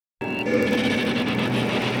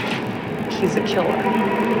he's a killer.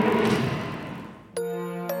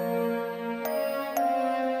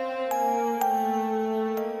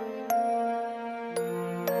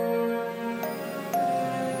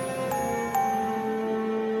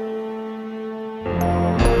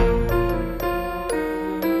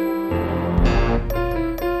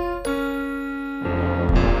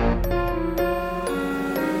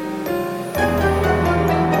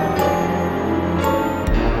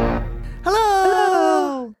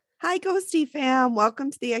 Hi, Ghosty fam.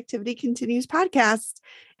 Welcome to the Activity Continues podcast.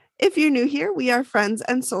 If you're new here, we are friends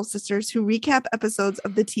and soul sisters who recap episodes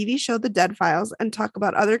of the TV show The Dead Files and talk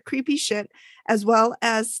about other creepy shit as well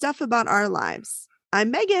as stuff about our lives.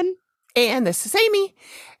 I'm Megan. And this is Amy.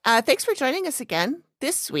 Thanks for joining us again.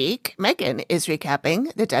 This week, Megan is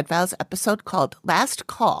recapping the Dead Files episode called Last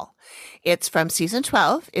Call. It's from season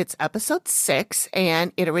 12. It's episode 6,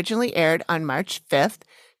 and it originally aired on March 5th,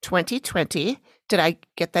 2020. Did I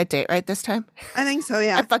get that date right this time? I think so,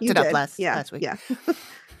 yeah. I fucked it up last week. Yeah.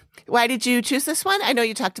 Why did you choose this one? I know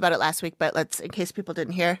you talked about it last week, but in case people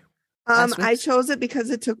didn't hear. I chose it because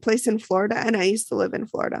it took place in Florida, and I used to live in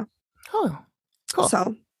Florida. Oh, cool.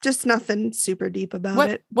 So just nothing super deep about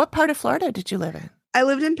it. What part of Florida did you live in? I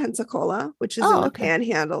lived in Pensacola, which is in the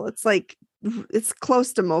Panhandle. It's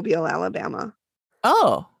close to Mobile, Alabama.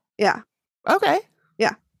 Oh. Yeah. Okay.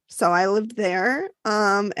 Yeah. So I lived there.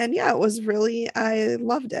 And yeah, I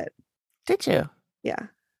loved it. Did you? Yeah.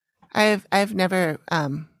 I've never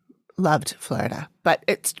loved Florida, but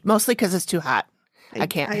it's mostly because it's too hot. I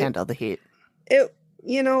can't handle the heat.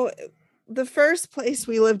 The first place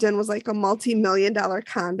we lived in was like a multi-million-dollar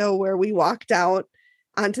condo where we walked out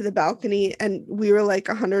onto the balcony and we were like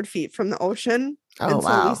 100 feet from the ocean. Oh,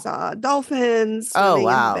 so we saw dolphins swimming in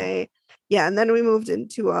the bay. Yeah. And then we moved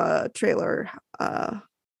into a trailer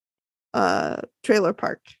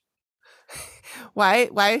park. Why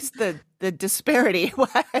is the disparity?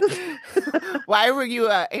 Why were you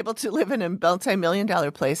able to live in a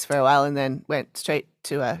multi-million-dollar place for a while and then went straight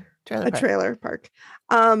to a trailer park?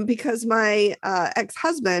 Because my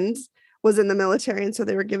ex-husband was in the military, and so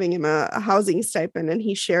they were giving him a housing stipend, and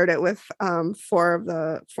he shared it with four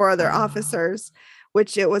other officers,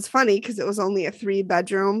 which it was funny because it was only a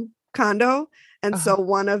 3-bedroom condo. And so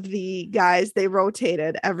one of the guys, they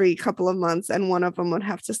rotated every couple of months, and one of them would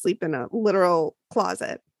have to sleep in a literal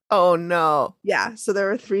closet. Oh, no. Yeah. So there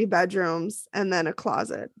were 3 bedrooms and then a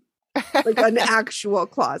closet, like an actual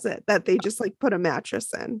closet that they just like put a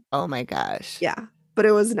mattress in. Oh, my gosh. Yeah. But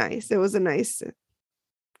it was nice. It was a nice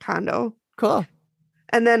condo. Cool.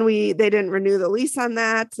 And then they didn't renew the lease on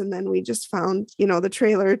that. And then we just found, the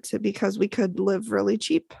trailer because we could live really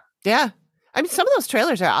cheap. Yeah. I mean, some of those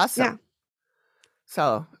trailers are awesome. Yeah.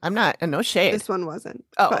 So I'm not, no shade. This one wasn't.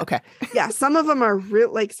 Oh, okay. Yeah. Some of them are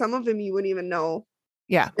real, like some of them you wouldn't even know.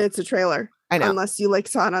 Yeah. It's a trailer. I know. Unless you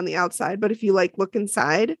saw it on the outside. But if you look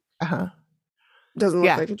inside, it doesn't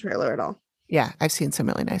look like a trailer at all. Yeah. I've seen some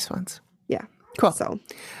really nice ones. Yeah. Cool. So,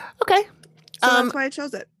 okay. That's why I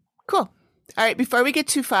chose it. Cool. All right. Before we get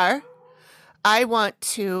too far, I want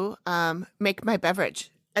to make my beverage.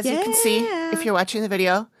 As you can see, if you're watching the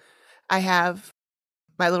video, I have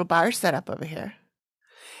my little bar set up over here.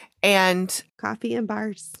 And coffee and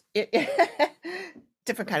bars.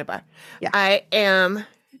 Different kind of bar. Yeah. I am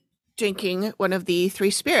drinking one of the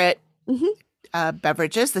 3 Spirit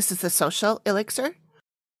beverages. This is the Social Elixir.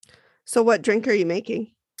 So what drink are you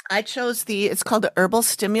making? I chose it's called the Herbal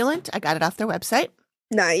Stimulant. I got it off their website.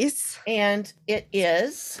 Nice. And it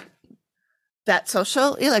is that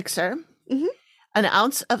Social Elixir, an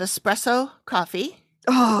ounce of espresso coffee.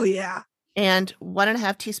 Oh, yeah. And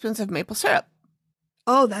 1.5 teaspoons of maple syrup.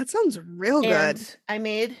 Oh, that sounds real good. I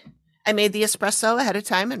made the espresso ahead of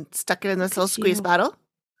time and stuck it in this little squeeze bottle.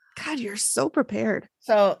 God, you're so prepared.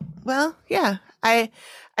 So, well, yeah. I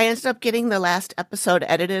ended up getting the last episode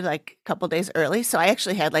edited like a couple days early. So I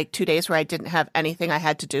actually had like 2 days where I didn't have anything I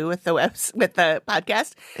had to do with the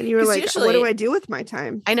podcast. And you were like, what do I do with my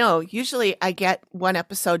time? I know. Usually I get one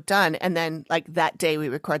episode done and then like that day we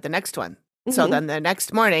record the next one. So then the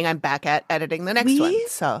next morning I'm back at editing the next one.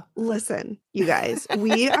 So listen, you guys,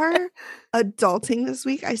 we are adulting this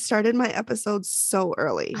week. I started my episode so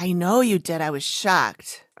early. I know you did. I was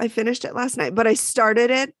shocked. I finished it last night, but I started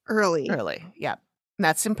it early. Yeah.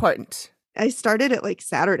 That's important. I started it like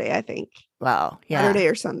Saturday, I think. Wow. Yeah. Saturday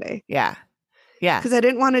or Sunday. Yeah. Yeah. Because I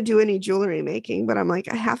didn't want to do any jewelry making, but I'm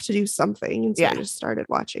like, I have to do something. And so I just started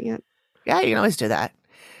watching it. Yeah, you can always do that.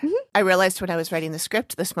 Mm-hmm. I realized when I was writing the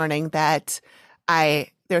script this morning that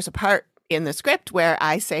there's a part in the script where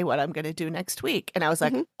I say what I'm going to do next week. And I was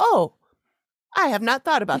like, oh, I have not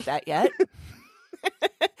thought about that yet.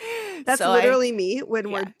 That's So literally me when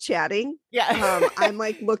yeah. we're chatting. Yeah. I'm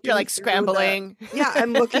like looking. You're like through scrambling.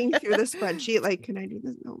 I'm looking through the spreadsheet. Like, can I do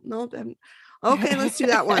this? No. Then okay, let's do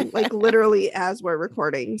that one. Like literally as we're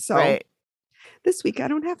recording. So Right. this week I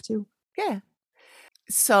don't have to. Yeah.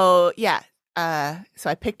 So yeah. So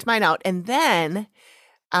I picked mine out, and then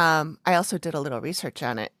I also did a little research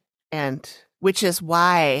on it, and which is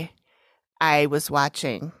why I watched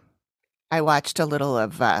a little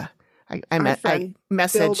of I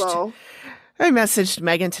messaged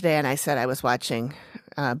Megan today, and I said I was watching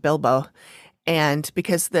Bilbo, and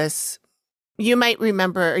because you might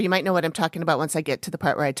remember, or you might know what I'm talking about once I get to the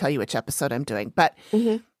part where I tell you which episode I'm doing. But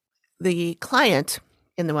the client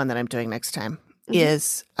in the one that I'm doing next time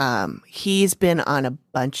is he's been on a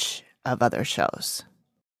bunch of other shows.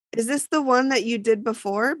 Is this the one that you did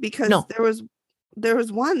before? Because No. there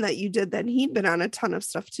was one that you did that he'd been on a ton of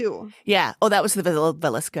stuff too. Yeah. Oh, that was the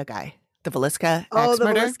Villisca guy. The Villisca axe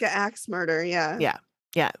murder. Villisca axe murder. Yeah. Yeah.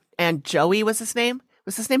 Yeah. And Joey was his name.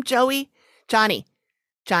 Was his name Joey? Johnny.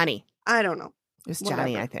 I don't know. It was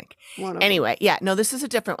Johnny, Whatever. I think. Anyway, yeah. No, this is a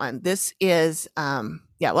different one. This is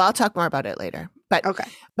well, I'll talk more about it later. But okay.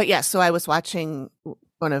 But yeah, so I was watching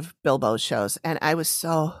one of Bilbo's shows, and I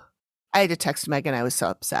had to text Megan. I was so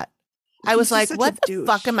upset. I was like, what the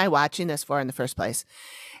fuck am I watching this for in the first place?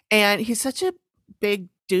 And he's such a big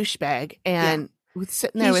douchebag, and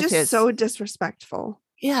sitting there with his so disrespectful.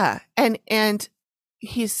 Yeah. And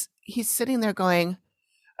he's sitting there going,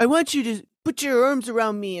 I want you to put your arms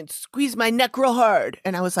around me and squeeze my neck real hard.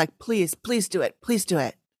 And I was like, please do it. Please do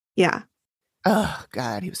it. Yeah. Oh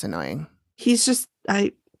God, he was annoying. He's just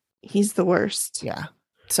he's the worst. Yeah.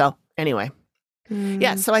 So anyway.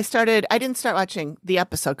 Yeah. So I didn't start watching the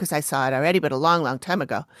episode because I saw it already, but a long, long time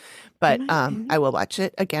ago. But I will watch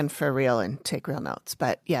it again for real and take real notes.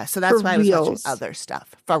 But yeah, so that's why I was watching other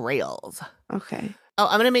stuff for reals. Okay. Oh,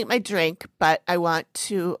 I'm going to make my drink, but I want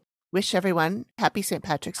to wish everyone happy St.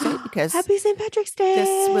 Patrick's Day because happy St. Patrick's Day.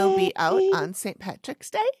 This will be out on St. Patrick's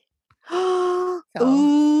Day.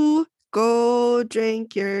 Ooh, go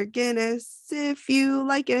drink your Guinness if you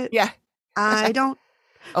like it. Yeah. I don't.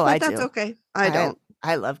 Oh, but that's okay. I don't.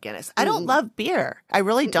 I love Guinness. I don't love beer. I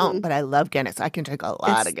really don't, but I love Guinness. I can drink a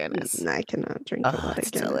lot of Guinness. I cannot drink a lot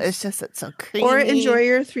of Guinness. Delicious. It's so creamy. Or enjoy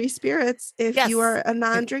your 3 spirits if you are a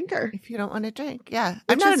non-drinker. If you don't want to drink. Yeah.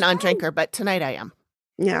 I'm not a non-drinker, but tonight I am.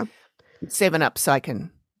 Yeah. I'm saving up so I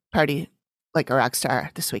can party like a rock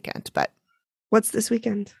star this weekend. But what's this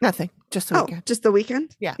weekend? Nothing. Just the weekend. Just the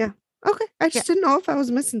weekend? Yeah. Yeah. Okay. I just didn't know if I was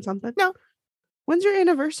missing something. No. When's your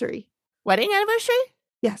anniversary? Wedding anniversary?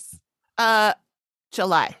 Yes.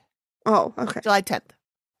 July. Oh, okay. July 10th.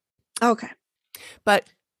 Okay. But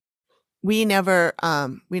we never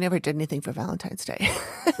did anything for Valentine's Day.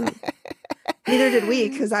 Neither did we,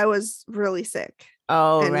 because I was really sick.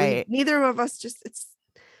 Oh, and right. Neither of us we just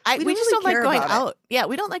really don't like going out. Yeah,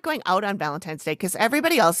 we don't like going out on Valentine's Day because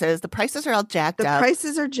everybody else is. The prices are all jacked up. The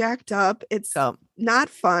prices are jacked up. It's not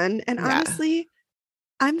fun. And honestly,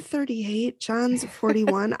 I'm 38. John's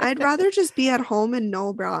 41. I'd rather just be at home and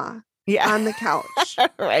no bra. Yeah. On the couch.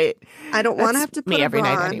 Right. I don't want to have to put me every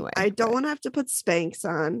night on. anyway. I don't want to have to put Spanx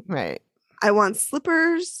on. Right. I want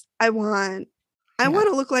slippers. I want to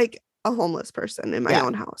look like a homeless person in my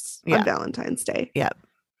own house on Valentine's Day. Yeah.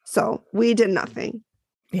 So we did nothing.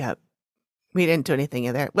 Yeah. We didn't do anything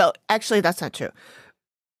either. Well, actually, that's not true.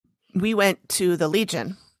 We went to the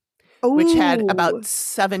Legion, which had about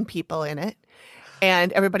 7 people in it.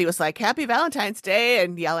 And everybody was like, happy Valentine's Day,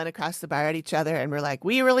 and yelling across the bar at each other. And we're like,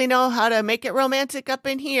 we really know how to make it romantic up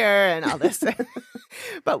in here and all this.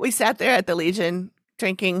 But we sat there at the Legion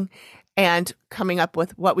drinking and coming up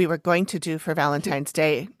with what we were going to do for Valentine's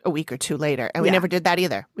Day a week or 2 later. And we never did that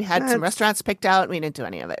either. We had some restaurants picked out. And we didn't do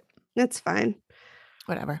any of it. That's fine.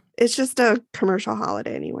 Whatever. It's just a commercial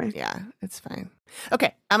holiday anyway. Yeah, it's fine.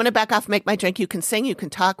 Okay, I'm going to back off, make my drink. You can sing, you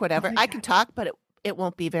can talk, whatever. I can talk, but it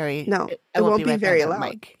won't be very... No, it won't be very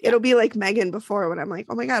loud. Yeah. It'll be like Megan before when I'm like,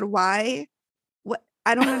 oh my God, why? What?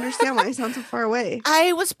 I don't understand why I sound so far away.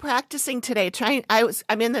 I was practicing today,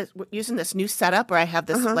 I'm using this new setup where I have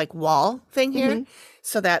this like wall thing here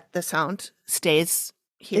so that the sound stays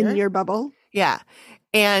here. In your bubble? Yeah.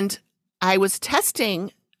 And I was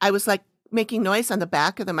testing, I was like making noise on the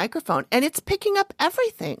back of the microphone and it's picking up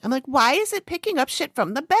everything. I'm like, why is it picking up shit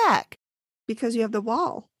from the back? Because you have the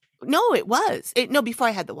wall. No, it was. Before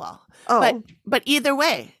I had the wall. Oh. But either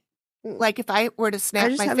way, like if I were to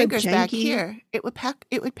snap my fingers back here, it would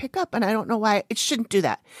pick up, and I don't know why it shouldn't do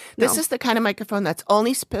that. This is the kind of microphone that's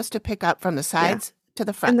only supposed to pick up from the sides to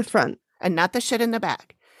the front. In the front. And not the shit in the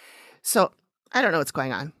back. So I don't know what's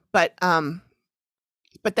going on. But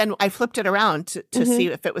But then I flipped it around to see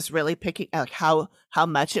if it was really picking, like how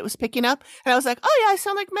much it was picking up. And I was like, oh yeah, I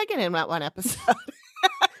sound like Megan in that one episode.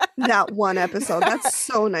 That one episode. That's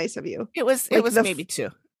so nice of you. It was maybe 2.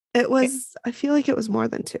 It was, I feel like it was more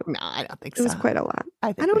than 2. No, I don't think so. It was quite a lot.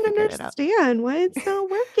 I don't understand why it's not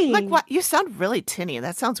working. Like, what? You sound really tinny.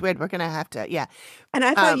 That sounds weird. We're going to have to, yeah. And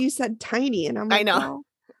I thought you said tiny, and I'm like, I know.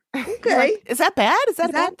 Oh, okay. Like, is that bad? Is that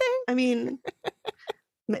a bad thing? I mean,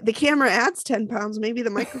 the camera adds 10 pounds. Maybe the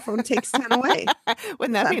microphone takes 10 away.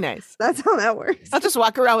 Wouldn't that be nice? That's how that works. I'll just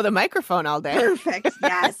walk around with a microphone all day. Perfect.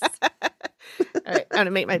 Yes. All right. I'm going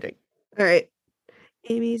to make my drink. All right.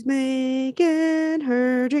 Amy's making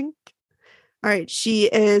her drink. All right. She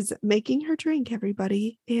is making her drink,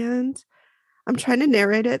 everybody. And I'm trying to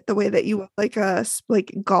narrate it the way that you like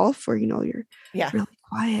golf, where, you're really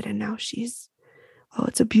quiet. And now she's, oh,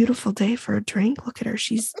 it's a beautiful day for a drink. Look at her.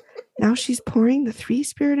 She's pouring the 3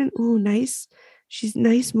 Spirit in. Ooh, nice. She's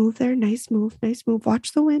nice move there. Nice move.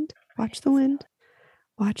 Watch the wind.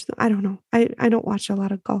 I don't know. I don't watch a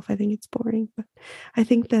lot of golf. I think it's boring, but I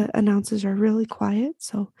think the announcers are really quiet.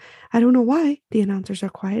 So I don't know why the announcers are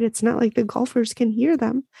quiet. It's not like the golfers can hear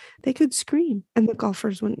them. They could scream and the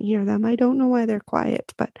golfers wouldn't hear them. I don't know why they're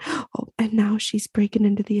quiet, but and now she's breaking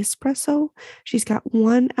into the espresso. She's got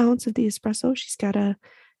 1 ounce of the espresso. She's got to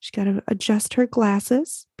adjust her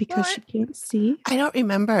glasses because she can't see. I don't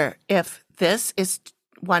remember if this is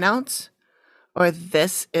 1 ounce. Or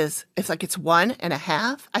this is, it's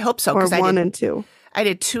 1.5. I hope so. Or 1 and 2. I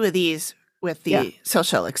did 2 of these with the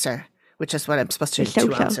social elixir, which is what I'm supposed to do,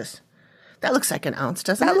 2 ounces. That looks like 1 ounce,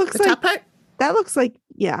 doesn't it? Looks the top part? That looks like,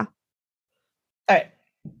 yeah. All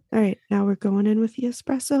right. Now we're going in with the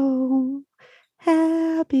espresso.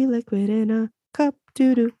 Happy liquid in a cup.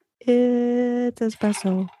 Doo-doo. It's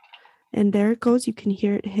espresso. And there it goes. You can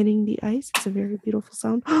hear it hitting the ice. It's a very beautiful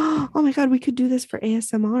sound. Oh my God, we could do this for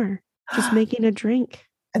ASMR. Just making a drink.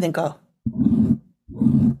 And then go.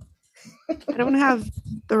 I don't have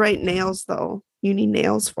the right nails, though. You need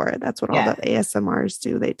nails for it. That's what all the ASMRs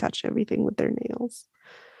do. They touch everything with their nails.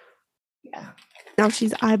 Yeah. Now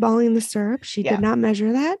she's eyeballing the syrup. She did not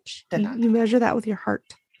measure that. You measure that with your heart.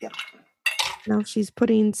 Yep. Now she's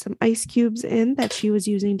putting some ice cubes in that she was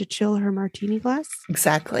using to chill her martini glass.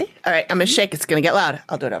 Exactly. All right. I'm going to shake. It's going to get loud.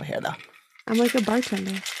 I'll do it over here, though. I'm like a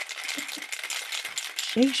bartender.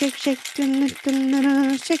 Shake, shake, shake,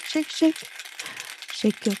 shake, shake, shake.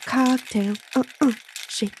 Shake your cocktail,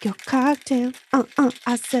 shake your cocktail,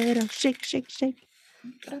 I said, shake, shake, shake.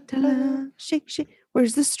 Shake, shake.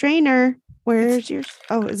 Where's the strainer? Where's yours?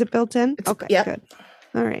 Oh, is it built in? Okay, good.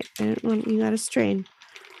 All right, you got to strain.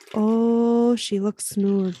 Oh, she looks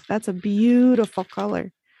smooth. That's a beautiful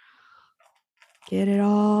color. Get it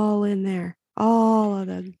all in there. All of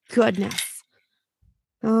the goodness.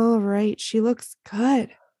 All right, she looks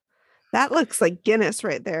good. That looks like Guinness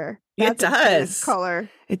right there. That's it does. Color.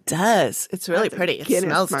 It does. It's really pretty. It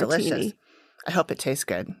smells delicious. I hope it tastes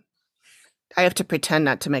good. I have to pretend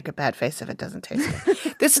not to make a bad face if it doesn't taste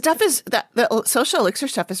good. This stuff is the social elixir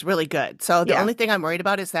stuff is really good. So the only thing I'm worried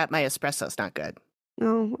about is that my espresso's not good.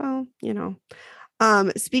 Oh,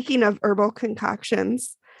 well, speaking of herbal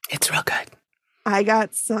concoctions, it's real good. I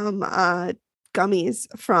got some gummies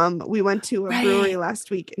we went to a brewery last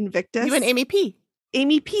week, Invictus. You and Amy P.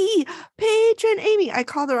 Patron Amy. I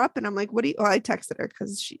called her up and I'm like, I texted her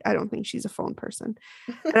because I don't think she's a phone person.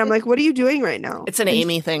 And I'm like, what are you doing right now? It's an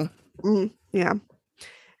Amy thing. Yeah.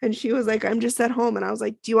 And she was like, I'm just at home. And I was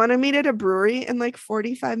like, do you want to meet at a brewery in like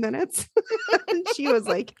 45 minutes? And she was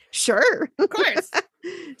like, sure. Of course.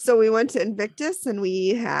 So we went to Invictus and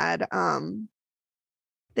we had,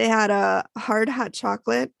 they had a hard hot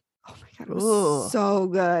chocolate. Oh my God, it was so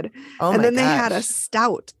good. And then they had a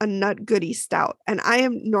stout, a Nut Goody stout. And I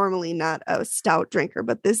am normally not a stout drinker,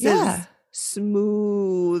 but this is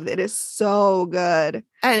smooth. It is so good.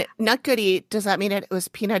 And Nut Goody, does that mean it was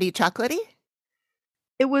peanutty chocolatey?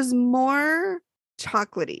 It was more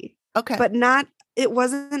chocolatey. Okay. But it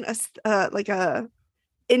wasn't like a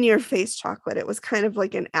in your face chocolate. It was kind of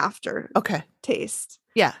like an after taste.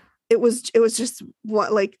 Yeah. It was just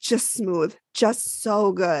just smooth, just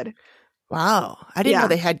so good. Wow. I didn't know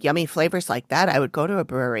they had yummy flavors like that. I would go to a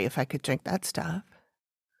brewery if I could drink that stuff.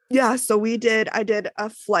 Yeah. So I did a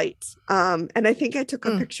flight. And I think I took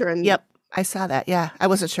a picture. Yep. I saw that. Yeah. I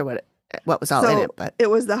wasn't sure what was all in it, but it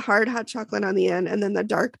was the hard hot chocolate on the end. And then the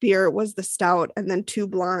dark beer was the stout and then 2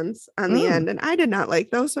 blondes on the end. And I did not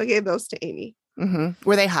like those. So I gave those to Amy. Mm-hmm.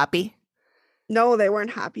 Were they hoppy? No, they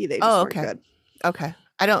weren't hoppy. They just weren't good. Okay.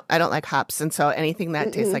 I don't like hops, and so anything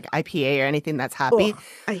that tastes like IPA or anything that's hoppy,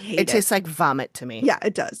 I hate it. It tastes like vomit to me. Yeah,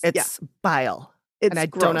 it does. It's bile. And I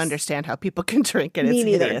don't understand how people can drink it. Me It's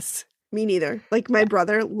neither. hideous. Me neither. Like my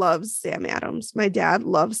brother loves Sam Adams. My dad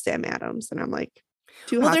loves Sam Adams. And I'm like,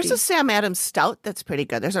 well, there's a Sam Adams stout that's pretty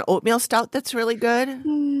good. There's an oatmeal stout that's really good.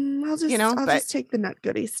 I'll just take the Nut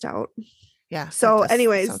Goody stout. Yeah. So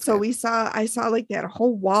anyways, so I saw like they had a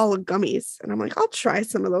whole wall of gummies and I'm like, I'll try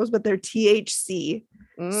some of those, but they're THC.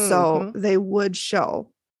 So they would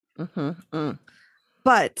show.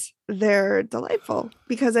 But they're delightful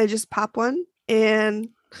because I just pop one and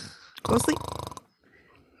go sleep.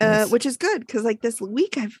 Which is good because like this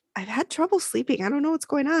week I've had trouble sleeping. I don't know what's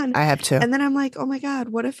going on. I have too. And then I'm like, oh my God,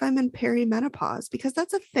 what if I'm in perimenopause? Because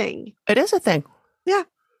that's a thing. It is a thing. Yeah.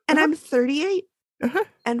 And I'm 38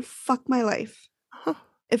 and fuck my life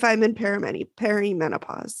if I'm in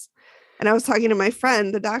perimenopause. And I was talking to my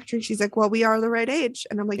friend, the doctor, and she's like, well, we are the right age.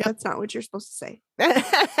 And I'm like, that's not what you're supposed to say.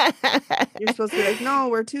 You're supposed to be like, no,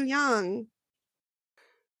 we're too young.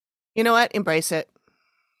 You know what? Embrace it.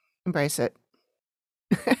 Embrace it.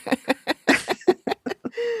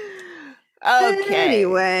 Okay.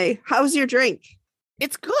 Anyway, how's your drink?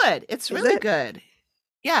 It's good. It's really good.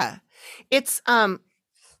 Yeah. It's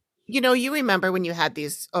you remember when you had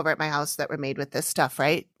these over at my house that were made with this stuff,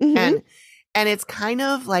 right? And it's kind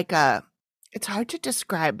of like it's hard to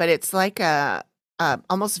describe, but it's like a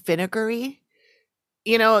almost vinegary.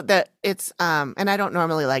 That it's and I don't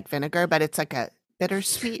normally like vinegar, but it's like a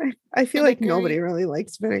bittersweet. I feel like nobody really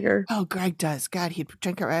likes vinegar. Oh, Greg does. God, he'd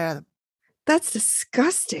drink it right out of the... That's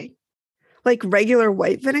disgusting. Like regular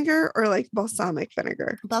white vinegar or like balsamic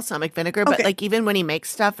vinegar? Balsamic vinegar, but like even when he makes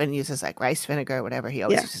stuff and uses like rice vinegar or whatever, he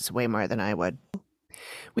always uses way more than I would.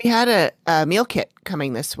 We had a meal kit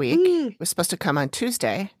coming this week. It was supposed to come on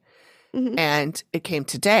Tuesday and it came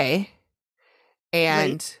today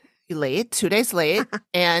and late 2 days late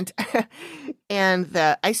and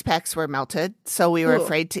the ice packs were melted. So we were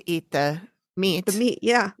afraid to eat the meat. The meat,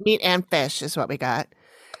 meat and fish is what we got.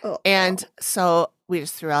 And so we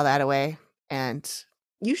just threw all that away. And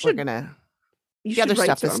the other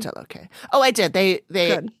stuff is still okay. Oh, I did.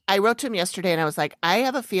 I wrote to him yesterday and I was like, I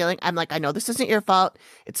have a feeling. I'm like, I know this isn't your fault.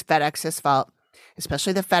 It's FedEx's fault,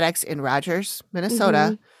 especially the FedEx in Rogers,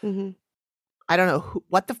 Minnesota. I don't know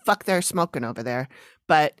what the fuck they're smoking over there,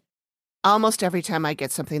 but almost every time I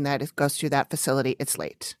get something that goes through that facility, it's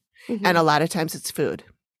late. And a lot of times it's food.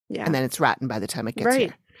 Yeah. And then it's rotten by the time it gets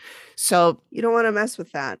here. So you don't want to mess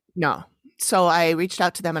with that. No. So I reached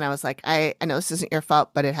out to them and I was like, I know this isn't your fault,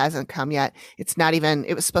 but it hasn't come yet.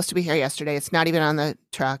 It was supposed to be here yesterday. It's not even on the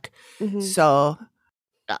truck. So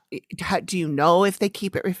do you know if they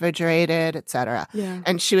keep it refrigerated, et cetera? Yeah.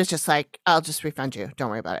 And she was just like, I'll just refund you. Don't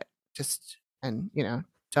worry about it.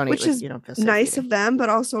 Don't Which eat is nice of them, but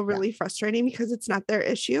also really frustrating because it's not their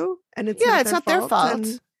issue. And it's not their fault.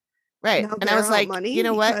 Right. And I was like, you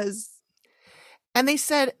know what? And they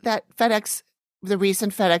said that the reason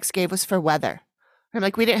FedEx gave was for weather. I'm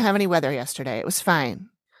like, we didn't have any weather yesterday. It was fine.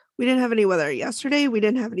 We didn't have any weather yesterday. We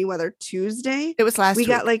didn't have any weather Tuesday. It was last week.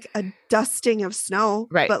 We got like a dusting of snow.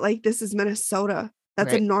 Right. But like this is Minnesota.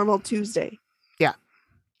 That's a normal Tuesday. Yeah.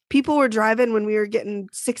 People were driving when we were getting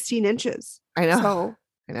 16 inches. I know. So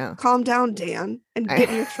I know. Calm down, Dan, and get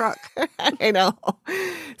in your truck. I know.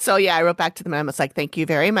 So yeah, I wrote back to them and I was like, thank you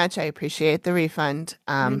very much. I appreciate the refund.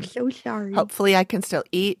 I'm so sorry. Hopefully I can still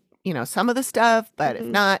eat some of the stuff, but if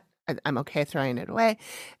not, I'm okay throwing it away.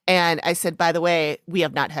 And I said, by the way, we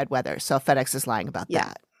have not had weather. So FedEx is lying about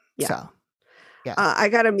that. Yeah. So, yeah. I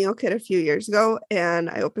got a meal kit a few years ago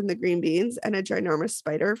and I opened the green beans and a ginormous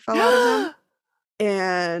spider fell out of them.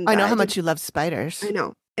 And I know how much you love spiders. I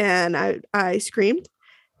know. And I screamed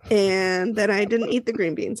and then I didn't eat the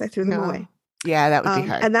green beans. I threw them away. Yeah, that would be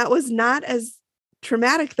hard. And that was not as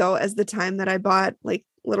traumatic though as the time that I bought like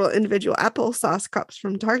little individual applesauce cups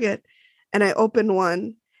from Target and I opened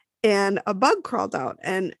one and a bug crawled out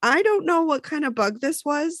and I don't know what kind of bug this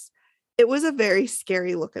was. It was a very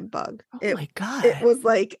scary looking bug. Oh my God. It was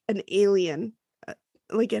like an alien.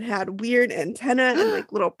 Like it had weird antenna and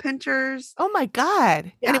like little pinchers. Oh my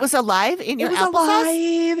God. Yeah. And it was alive in your applesauce?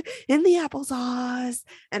 Alive in the applesauce.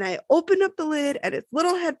 And I opened up the lid and its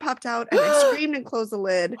little head popped out and I screamed and closed the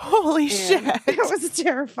lid. Holy shit. It was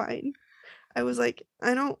terrifying. I was like,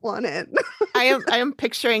 I don't want it. I am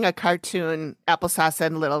picturing a cartoon applesauce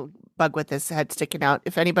and little bug with his head sticking out.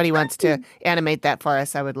 If anybody wants to animate that for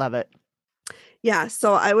us, I would love it. Yeah.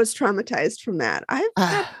 So I was traumatized from that. I've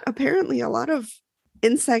had apparently a lot of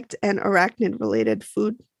insect and arachnid related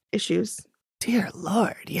food issues. Dear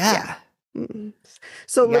Lord. Yeah.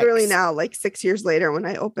 So literally now, like 6 years later, when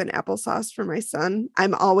I open applesauce for my son,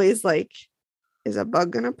 I'm always like, is a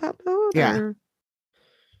bug going to pop out? Yeah.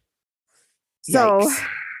 So,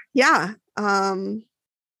 yeah.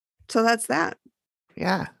 So that's that.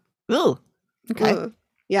 Yeah. Ooh. Okay. Ugh.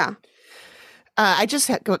 Yeah. I just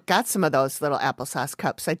got some of those little applesauce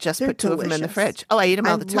cups. I just They're put 2 of them in the delicious. fridge. Oh, I eat them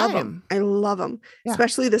all the love time. 'em. I love them, Yeah.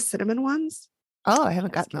 especially the cinnamon ones. Oh, I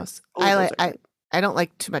haven't That's gotten good. those. Oh, I those like. are good. I don't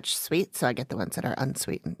like too much sweet, so I get the ones that are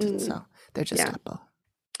unsweetened. So they're just Yeah. apple.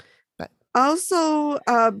 But Also,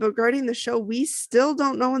 regarding the show, we still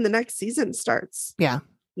don't know when the next season starts. yeah,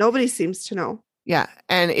 Nobody seems to know. yeah.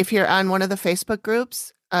 And if you're on one of the Facebook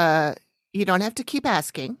groups, you don't have to keep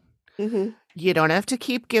asking. Mm-hmm. You don't have to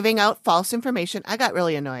keep giving out false information. I got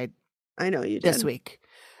really annoyed I know you did. this week.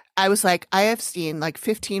 I was like, I have seen like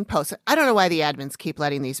 15 posts. I don't know why the admins keep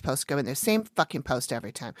letting these posts go in their same fucking post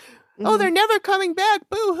every time. Mm-hmm. Oh, they're never coming back.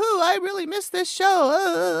 Boo hoo. I really miss this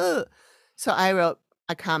show. So I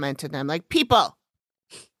commented and I'm like, people.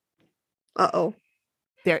 Uh-oh.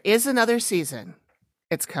 There is another season.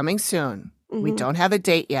 It's coming soon. Mm-hmm. We don't have a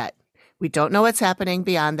date yet. We don't know what's happening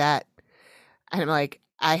beyond that. And I'm like,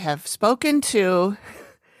 I have spoken to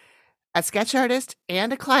a sketch artist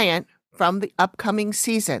and a client from the upcoming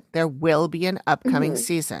season. There will be an upcoming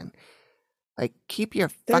season. Like, keep your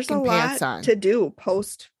fucking pants on. To do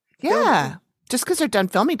post. Yeah. Just because they're done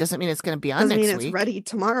filming doesn't mean it's going to be on next week. Doesn't mean week. It's ready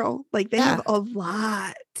tomorrow. Like, they have a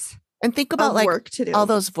lot. And think about like work to do. All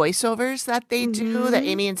those voiceovers that they do, that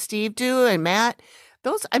Amy and Steve do, and Matt.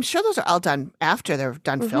 Those, I'm sure those are all done after they're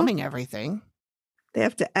done filming everything. They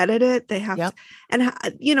have to edit it. They have to, and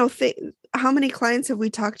how many clients have we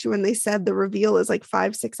talked to when they said the reveal is like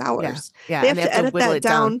 5-6 hours? Yeah. They have to edit that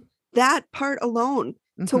down. That part alone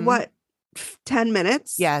to what, 10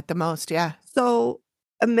 minutes? Yeah, at the most. Yeah. So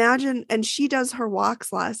imagine, and she does her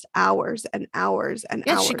walks last hours and hours and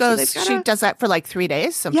hours. She goes. She does that for like 3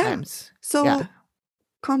 days sometimes. Yeah. So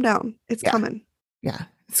calm down. It's coming. Yeah,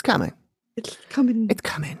 it's coming. It's coming. It's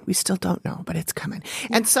coming. We still don't know, but it's coming.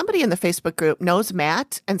 Yeah. And somebody in the Facebook group knows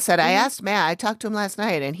Matt and said, I asked Matt, I talked to him last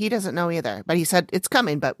night and he doesn't know either, but he said it's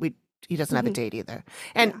coming, but he doesn't have a date either.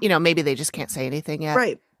 And, maybe they just can't say anything yet.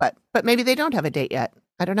 Right. But maybe they don't have a date yet.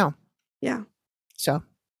 I don't know. Yeah. So,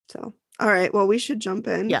 all right. Well, we should jump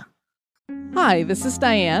in. Yeah. Hi, this is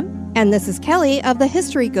Diane. And this is Kelly of the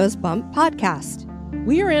History Goes Bump podcast.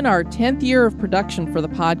 We are in our 10th year of production for the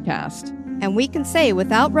podcast. And we can say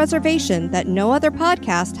without reservation that no other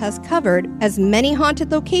podcast has covered as many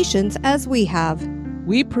haunted locations as we have.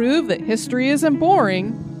 We prove that history isn't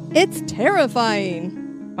boring. It's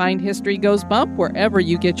terrifying. Find History Goes Bump wherever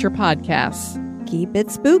you get your podcasts. Keep it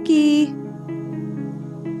spooky.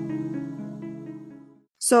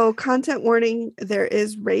 So, content warning, there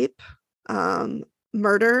is rape,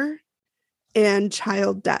 murder, and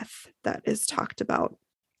child death that is talked about.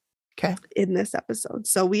 Okay. In this episode.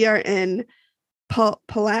 So we are in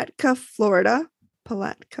Palatka, Florida.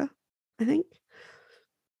 Palatka, I think.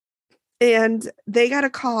 And they got a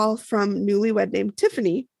call from newlywed named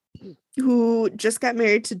Tiffany, who just got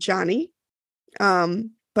married to Johnny.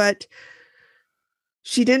 But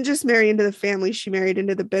she didn't just marry into the family, she married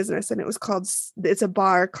into the business. And it's a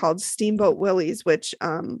bar called Steamboat Willie's, which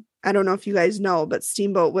I don't know if you guys know, but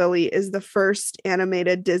Steamboat Willie is the first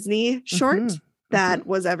animated Disney short that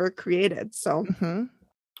was ever created. So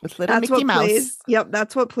with little Mickey Mouse.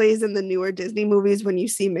 That's what plays in the newer Disney movies when you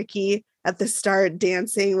see Mickey at the start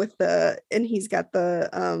dancing with and he's got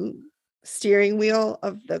the steering wheel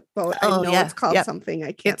of the boat. I know it's called something.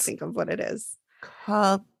 I can't think of what it is.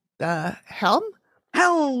 Called helm?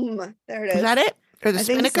 Helm. There it is. Is that it? Or the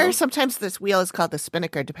spinnaker? So. Sometimes this wheel is called the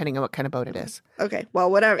spinnaker, depending on what kind of boat it is. Okay.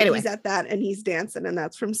 Well, whatever. Anyway. He's at that and he's dancing, and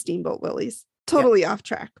that's from Steamboat Willie's. Totally off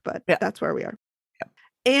track, but that's where we are.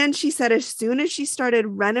 And she said as soon as she started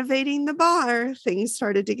renovating the bar, things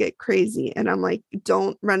started to get crazy. And I'm like,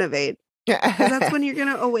 don't renovate. Because that's when you're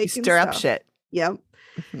going to awaken stir up shit. Yep.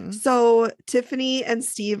 So Tiffany and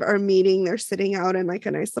Steve are meeting. They're sitting out in like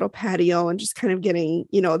a nice little patio and just kind of getting,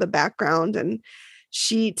 the background. And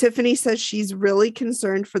Tiffany says she's really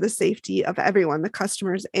concerned for the safety of everyone, the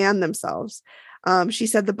customers and themselves. She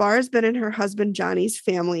said the bar has been in her husband Johnny's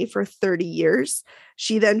family for 30 years.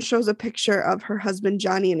 She then shows a picture of her husband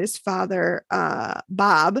Johnny and his father,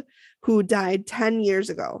 Bob, who died 10 years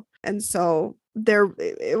ago. And so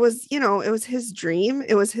it was his dream.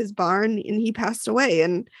 It was his bar, and he passed away.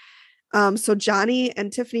 And so Johnny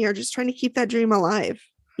and Tiffany are just trying to keep that dream alive.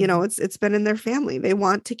 It's been in their family. They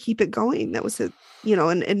want to keep it going. That was his,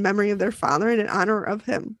 in memory of their father and in honor of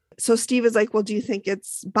him. So Steve is like, well, do you think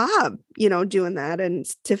it's Bob, doing that? And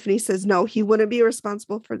Tiffany says, no, he wouldn't be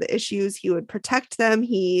responsible for the issues. He would protect them.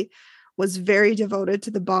 He was very devoted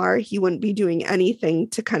to the bar. He wouldn't be doing anything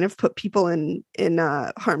to kind of put people in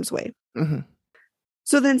harm's way.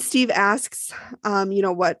 So then Steve asks,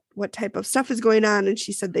 what type of stuff is going on? And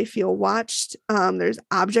she said they feel watched. There's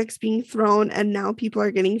objects being thrown, and now people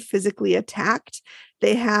are getting physically attacked.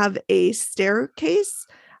 They have a staircase,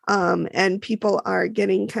 and people are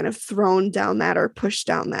getting kind of thrown down that or pushed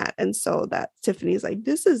down that. And so that Tiffany's like,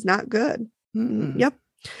 this is not good. Mm-mm. Yep.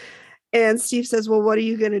 And Steve says, well, what are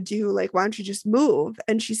you going to do? Like, why don't you just move?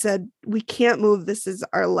 And she said, we can't move. This is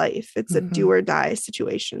our life. It's a do or die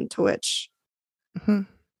situation. To which,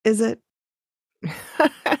 is it?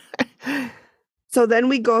 So then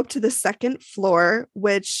we go up to the second floor,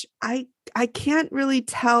 which I can't really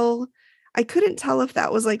tell. I couldn't tell if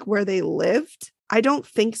that was like where they lived. I don't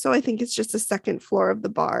think so. I think it's just the second floor of the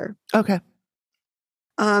bar. Okay.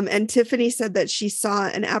 And Tiffany said that she saw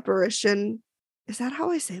an apparition. Is that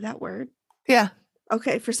how I say that word? Yeah.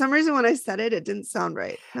 Okay. For some reason, when I said it, it didn't sound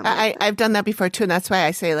right. I've done that before too. And that's why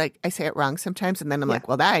I say it wrong sometimes. And then I'm like,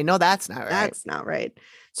 well, I know that's not right. That's not right.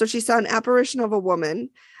 So she saw an apparition of a woman.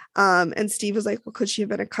 And Steve was like, well, could she have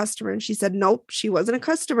been a customer? And she said, nope, she wasn't a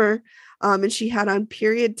customer. And she had on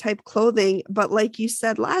period type clothing. But like you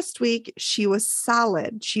said last week, she was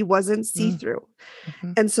solid. She wasn't see-through.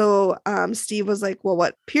 Mm-hmm. And so Steve was like, well,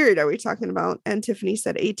 what period are we talking about? And Tiffany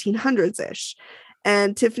said 1800s-ish.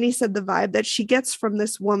 And Tiffany said the vibe that she gets from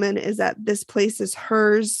this woman is that this place is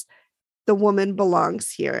hers. The woman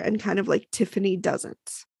belongs here. And kind of like Tiffany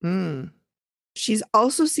doesn't. Mm. She's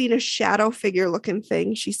also seen a shadow figure looking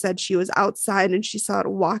thing. She said she was outside and she saw it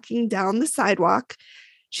walking down the sidewalk.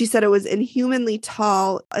 She said it was inhumanly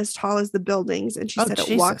tall as the buildings. And she said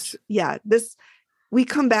it walked. Yeah, we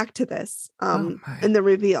come back to this in the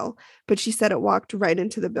reveal, but she said it walked right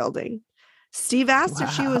into the building. Steve asked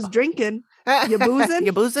if she was drinking. You boozing?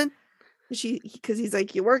 You boozing? Because he's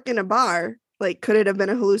like, you work in a bar. Like, could it have been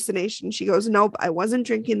a hallucination? She goes, nope, I wasn't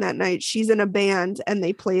drinking that night. She's in a band and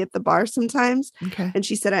they play at the bar sometimes. Okay. And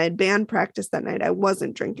she said, I had band practice that night. I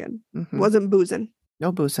wasn't drinking. Mm-hmm. Wasn't boozing.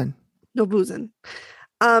 No boozing. No boozing.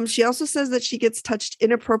 She also says that she gets touched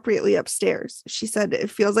inappropriately upstairs. She said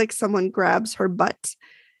it feels like someone grabs her butt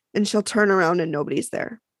and she'll turn around and nobody's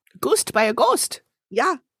there. Goosed by a ghost.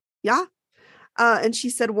 Yeah. Yeah. And she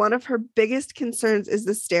said one of her biggest concerns is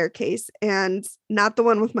the staircase, and not the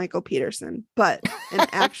one with Michael Peterson, but an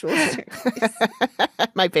actual staircase.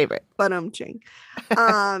 My favorite. Ching.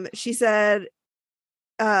 She said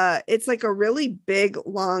it's like a really big,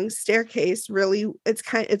 long staircase. Really,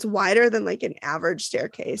 it's wider than like an average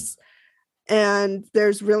staircase, and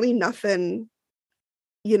there's really nothing,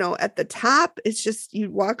 at the top. It's just you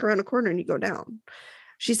walk around a corner and you go down.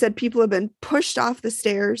 She said people have been pushed off the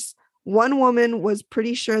stairs. One woman was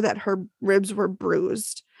pretty sure that her ribs were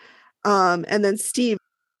bruised. And then Steve.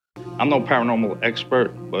 I'm no paranormal expert,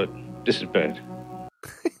 but this is bad.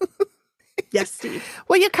 Yes, Steve.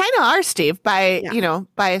 Well, you kind of are, Steve, by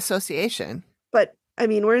association. But I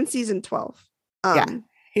mean, we're in season 12.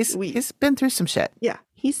 He's been through some shit. Yeah,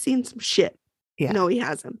 he's seen some shit. Yeah. No, he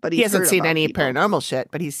hasn't. But he hasn't seen any paranormal shit,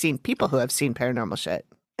 but he's seen people who have seen paranormal shit.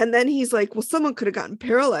 And then he's like, well, someone could have gotten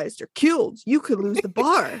paralyzed or killed. You could lose the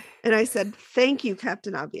bar. And I said, thank you,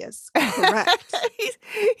 Captain Obvious. Correct.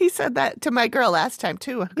 He said that to my girl last time,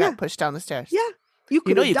 too. Got pushed down the stairs. Yeah. You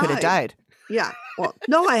could have died. Yeah. Well,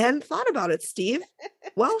 no, I hadn't thought about it, Steve.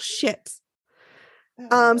 Well, shit.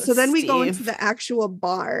 So then we go into the actual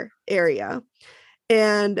bar area.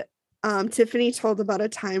 And Tiffany told about a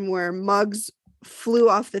time where mugs flew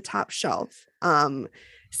off the top shelf.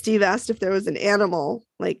 Steve asked if there was an animal,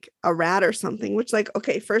 like a rat or something, which, like,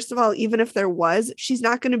 okay, first of all, even if there was, she's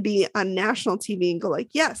not going to be on national TV and go like,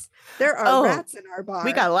 yes, there are rats in our bar.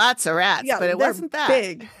 We got lots of rats, but it wasn't that.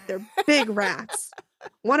 Big. They're big rats.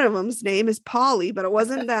 One of them's name is Polly, but it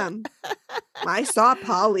wasn't them. I saw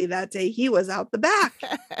Polly that day. He was out the back.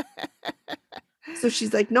 So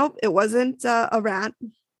she's like, nope, it wasn't a rat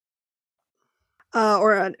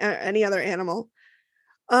or any other animal.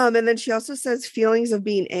 And then she also says feelings of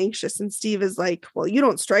being anxious. And Steve is like, well, you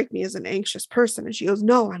don't strike me as an anxious person. And she goes,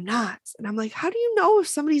 no, I'm not. And I'm like, how do you know if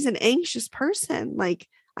somebody's an anxious person? Like,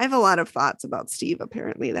 I have a lot of thoughts about Steve,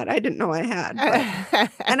 apparently, that I didn't know I had.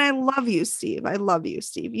 And I love you, Steve. I love you,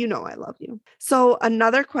 Steve. You know I love you. So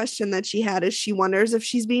another question that she had is she wonders if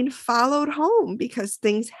she's being followed home because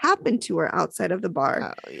things happened to her outside of the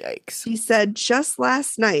bar. Oh, yikes. She said just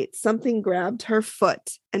last night, something grabbed her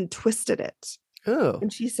foot and twisted it. Ooh.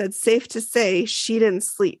 And she said, safe to say, she didn't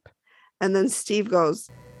sleep. And then Steve goes,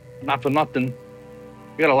 not for nothing.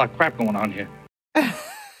 We got a lot of crap going on here.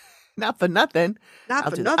 Not for nothing.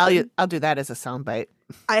 Nothing. I'll do that as a soundbite.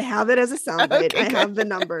 I have it as a soundbite. Okay, I have the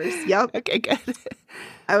numbers. Yep. Okay, good.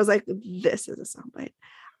 I was like, this is a soundbite.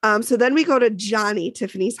 So then we go to Johnny,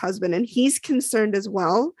 Tiffany's husband, and he's concerned as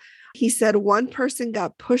well. He said one person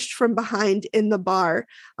got pushed from behind in the bar,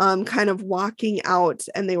 kind of walking out,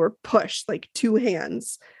 and they were pushed like two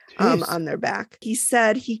hands on their back. He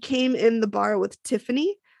said he came in the bar with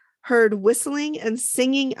Tiffany, heard whistling and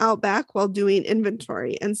singing out back while doing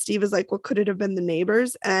inventory. And Steve is like, well, could it have been the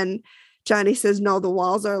neighbors? And Johnny says, no, the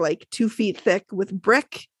walls are like 2 feet thick with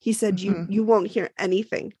brick. He said, you won't hear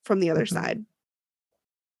anything from the other side.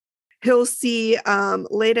 He'll see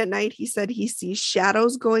late at night, he said he sees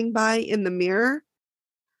shadows going by in the mirror.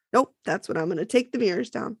 Nope, that's what I'm going to take the mirrors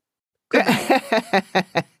down.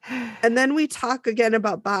 And then we talk again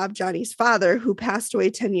about Bob, Johnny's father, who passed away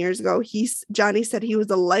 10 years ago. Johnny said he was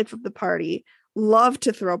the life of the party, loved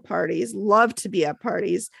to throw parties, loved to be at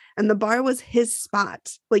parties. And the bar was his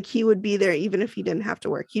spot. Like he would be there even if he didn't have to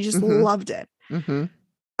work. He just loved it.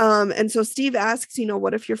 And so Steve asks,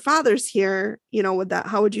 what if your father's here,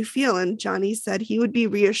 how would you feel? And Johnny said he would be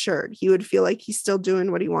reassured. He would feel like he's still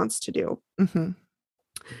doing what he wants to do.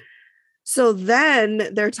 So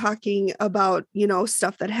then they're talking about,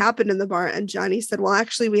 stuff that happened in the bar. And Johnny said, well,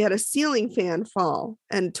 actually, we had a ceiling fan fall.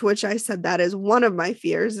 And to which I said, that is one of my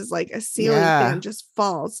fears, is like a ceiling fan just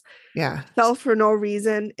falls. Yeah. Fell for no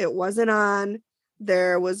reason. It wasn't on.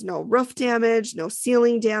 There was no roof damage, no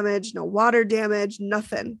ceiling damage, no water damage,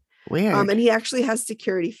 nothing. Weird. And he actually has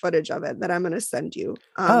security footage of it that I'm going to send you.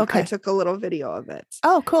 Okay. I took a little video of it.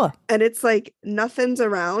 Oh, cool. And it's like nothing's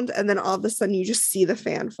around. And then all of a sudden you just see the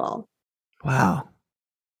fan fall. Wow.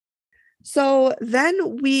 So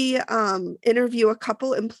then we interview a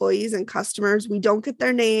couple employees and customers. We don't get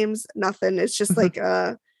their names, nothing. It's just like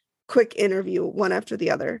a quick interview, one after the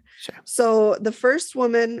other. Sure. So the first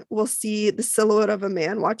woman will see the silhouette of a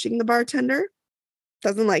man watching the bartender.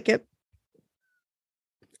 Doesn't like it.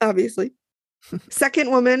 Obviously. Second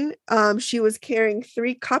woman, she was carrying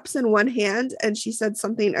 3 cups in one hand, and she said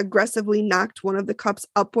something aggressively knocked one of the cups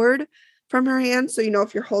upward from her hand. So,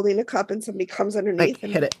 if you're holding a cup and somebody comes underneath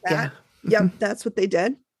and hit it. Yep, that's what they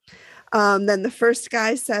did. Then the first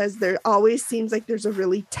guy says there always seems like there's a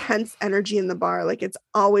really tense energy in the bar, like it's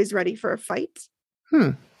always ready for a fight.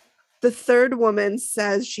 The third woman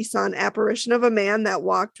says she saw an apparition of a man that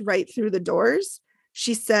walked right through the doors.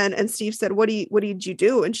 She said, and Steve said, what did you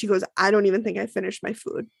do? And she goes, I don't even think I finished my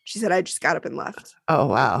food. She said, I just got up and left. Oh,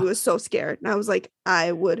 wow. He was so scared. And I was like,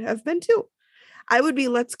 I would have been too. I would be,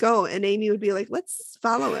 let's go. And Amy would be like, let's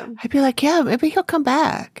follow him. I'd be like, yeah, maybe he'll come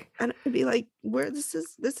back. And I'd be like, this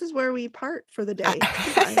is where we part for the day.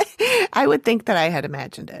 I would think that I had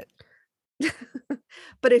imagined it.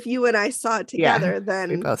 But if you and I saw it together, then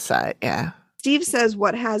we both saw it. Yeah. Steve says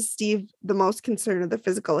what has Steve the most concerned are the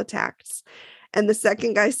physical attacks. And the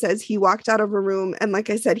second guy says he walked out of a room. And like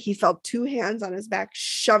I said, he felt 2 hands on his back,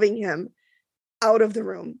 shoving him out of the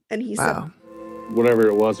room. And he said, whatever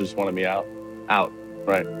it was, just wanted me out.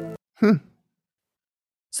 Right.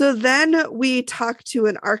 So then we talk to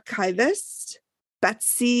an archivist,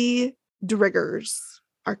 Betsy Driggers,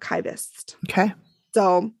 archivist. Okay.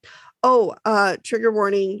 So, trigger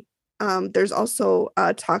warning. There's also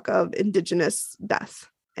talk of Indigenous death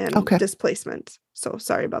and displacement. So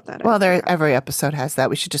sorry about that. Well, every episode has that.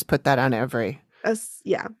 We should just put that on every.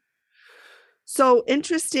 Yeah. So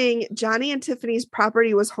interesting. Johnny and Tiffany's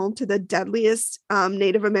property was home to the deadliest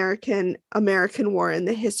Native American war in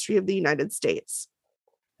the history of the United States.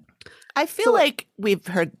 I feel like we've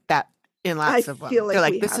heard that in lots of them. Like they're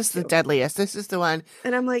like, this is the deadliest. This is the one.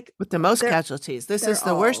 And I'm like, with the most casualties. This is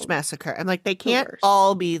the worst massacre. I'm like, they can't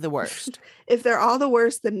all be the worst. If they're all the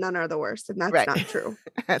worst, then none are the worst. And that's not true.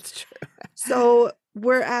 That's true. So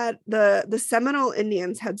we're at the Seminole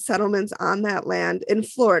Indians had settlements on that land in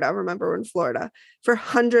Florida. Remember, we're in Florida for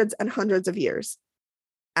hundreds and hundreds of years,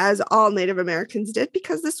 as all Native Americans did,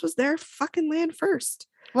 because this was their fucking land first.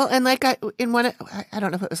 Well, and like I don't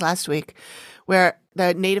know if it was last week, where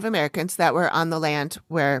the Native Americans that were on the land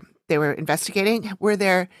where they were investigating were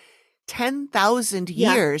there 10,000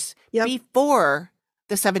 years before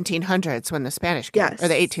the 1700s when the Spanish came, or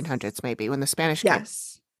the 1800s maybe when the Spanish came.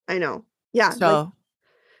 Yes, I know. Yeah. So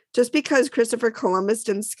just because Christopher Columbus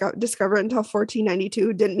didn't discover it until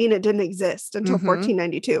 1492 didn't mean it didn't exist until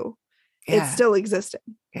 1492. It still existed.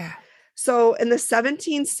 Yeah. So in the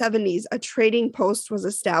 1770s, a trading post was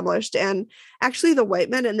established, and actually the white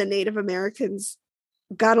men and the Native Americans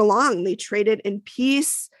got along. They traded in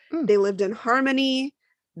peace. They lived in harmony.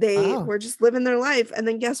 They were just living their life. And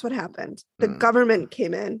then guess what happened? The government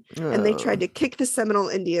came in and they tried to kick the Seminole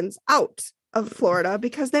Indians out of Florida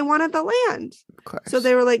because they wanted the land. Of course. So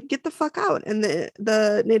they were like, get the fuck out. And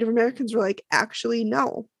the Native Americans were like, actually,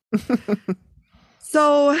 no.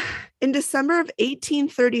 So in December of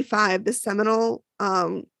 1835, the Seminole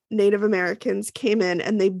Native Americans came in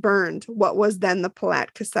and they burned what was then the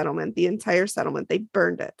Palatka settlement, the entire settlement. They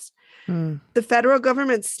burned it. The federal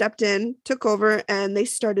government stepped in, took over, and they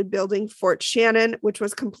started building Fort Shannon, which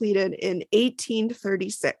was completed in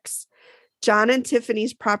 1836. John and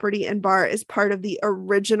Tiffany's property and bar is part of the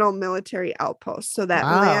original military outpost. So that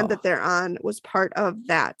land that they're on was part of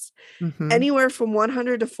that. Anywhere from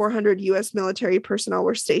 100 to 400 U.S. military personnel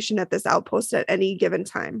were stationed at this outpost at any given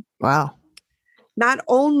time. Wow. Not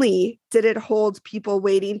only did it hold people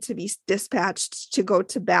waiting to be dispatched to go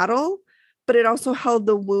to battle, but it also held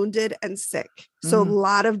the wounded and sick. So a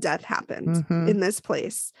lot of death happened in this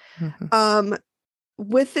place.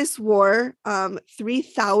 With this war,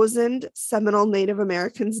 3,000 Seminole Native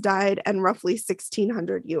Americans died and roughly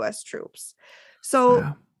 1,600 U.S. troops.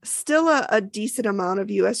 So still a decent amount of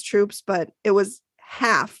U.S. troops, but it was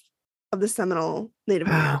half of the Seminole Native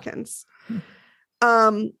Americans.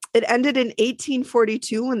 It ended in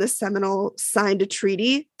 1842 when the Seminole signed a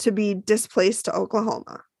treaty to be displaced to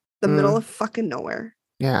Oklahoma, the middle of fucking nowhere.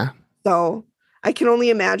 Yeah. So I can only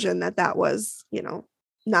imagine that was,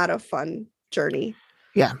 not a fun journey.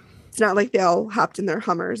 Yeah. It's not like they all hopped in their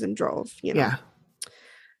Hummers and drove, Yeah.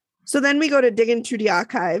 So then we go to digging through the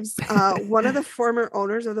archives. One of the former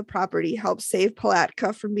owners of the property helped save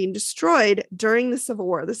Palatka from being destroyed during the Civil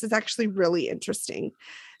War. This is actually really interesting.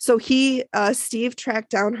 So Steve tracked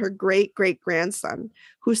down her great-great-grandson,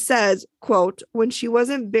 who says, quote, when she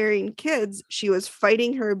wasn't bearing kids, she was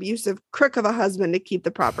fighting her abusive crook of a husband to keep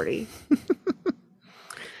the property.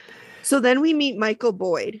 So then we meet Michael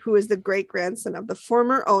Boyd, who is the great-grandson of the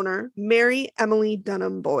former owner, Mary Emily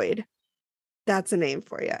Dunham Boyd. That's a name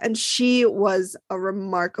for you. And she was a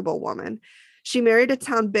remarkable woman. She married a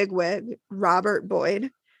town bigwig, Robert Boyd.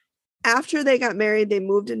 After they got married, they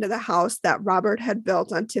moved into the house that Robert had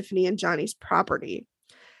built on Tiffany and Johnny's property.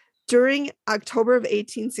 During October of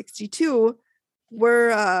 1862,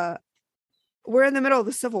 we're in the middle of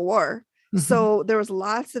the Civil War. So there was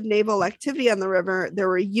lots of naval activity on the river. There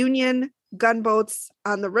were Union gunboats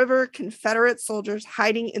on the river, Confederate soldiers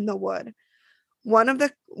hiding in the wood. One of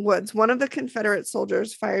the Confederate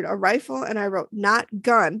soldiers fired a rifle, and I wrote not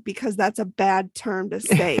gun because that's a bad term to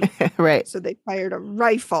say. Right. So they fired a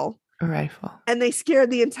rifle. A rifle. And they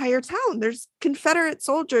scared the entire town. There's Confederate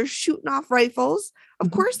soldiers shooting off rifles.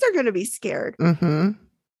 Of course they're going to be scared.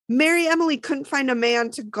 Mary Emily couldn't find a man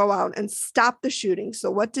to go out and stop the shooting.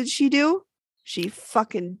 So what did she do? She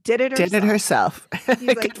fucking did it herself. He's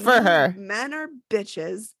like, good for her. Men are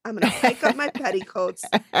bitches. I'm going to hike up my petticoats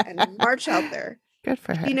and march out there. Good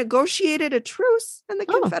for her. He negotiated a truce and the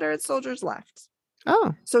Confederate soldiers left.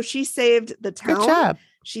 Oh. So she saved the town. Good job.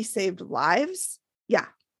 She saved lives. Yeah.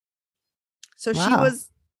 So Wow. she was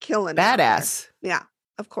killing it. Badass. Yeah,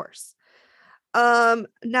 of course. Now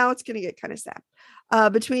it's going to get kind of sad.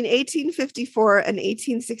 Between 1854 and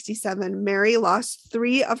 1867, Mary lost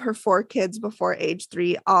 3 of her 4 kids before age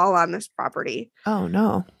 3, all on this property. Oh,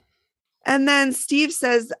 no. And then Steve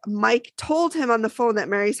says Mike told him on the phone that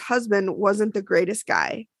Mary's husband wasn't the greatest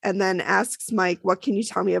guy, and then asks Mike, what can you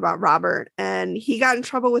tell me about Robert? And he got in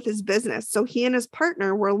trouble with his business. So he and his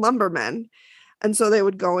partner were lumbermen. And so they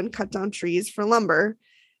would go and cut down trees for lumber.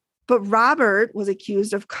 But Robert was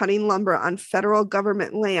accused of cutting lumber on federal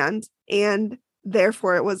government land, and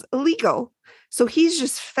therefore it was illegal. So he's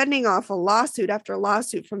just fending off a lawsuit after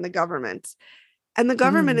lawsuit from the government. And the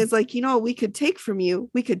government is like, what we could take from you?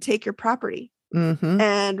 We could take your property.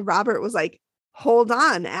 And Robert was like, hold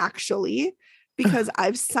on, actually, because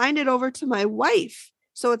I've signed it over to my wife.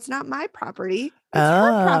 So it's not my property. It's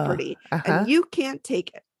her property. And you can't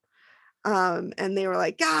take it. And they were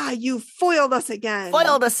like, you foiled us again.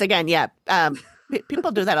 Yeah.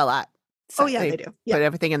 People do that a lot. So they do. Yeah. Put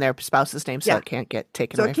everything in their spouse's name so it can't get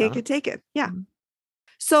taken away. So it can't get taken. Yeah.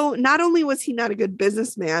 So not only was he not a good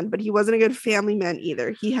businessman, but he wasn't a good family man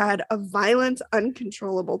either. He had a violent,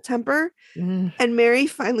 uncontrollable temper. And Mary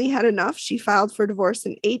finally had enough. She filed for divorce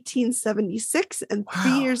in 1876. And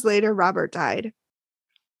 3 years later, Robert died.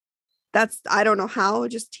 I don't know how,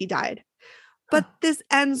 just he died. But this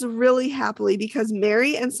ends really happily because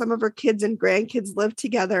Mary and some of her kids and grandkids lived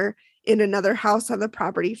together in another house on the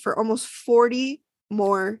property for almost 40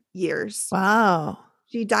 more years. Wow.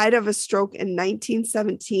 She died of a stroke in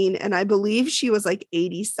 1917, and I believe she was like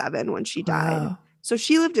 87 when she died. Wow. So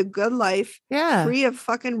she lived a good life, free of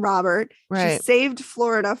fucking Robert. Right. She saved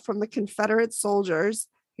Florida from the Confederate soldiers.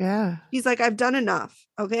 Yeah. He's like, I've done enough.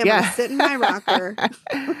 Okay, I'm going to sit in my rocker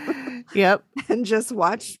Yep. and just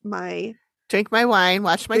drink my wine,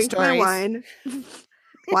 watch my stories.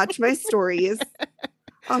 Watch my stories.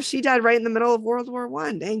 Oh, she died right in the middle of World War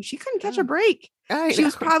I. Dang, she couldn't catch a break. She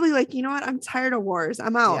was probably like, you know what? I'm tired of wars.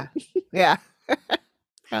 I'm out. Yeah.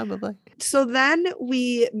 Probably. So then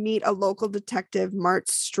we meet a local detective, Mart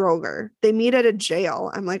Stroger. They meet at a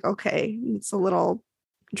jail. I'm like, okay, it's a little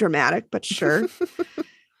dramatic, but sure.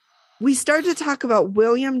 We start to talk about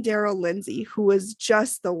William Darrell Lindsay, who was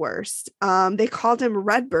just the worst. They called him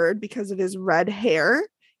Redbird because of his red hair.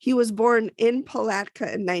 He was born in Palatka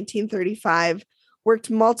in 1935, worked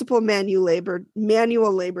multiple manual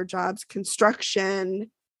labor jobs, construction.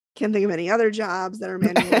 Can't think of any other jobs that are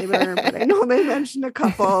manual labor, but I know they mentioned a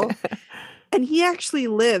couple. And he actually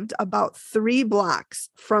lived about 3 blocks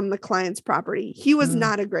from the client's property. He was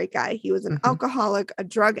not a great guy. He was an alcoholic, a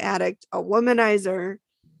drug addict, a womanizer.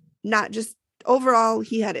 Not just overall,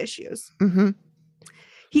 he had issues.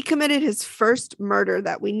 He committed his first murder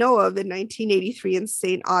that we know of in 1983 in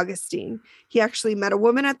St. Augustine. He actually met a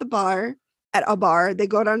woman at a bar. They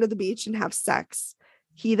go down to the beach and have sex.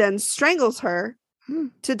 He then strangles her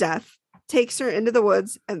to death, takes her into the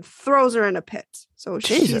woods, and throws her in a pit. So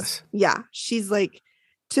she's like,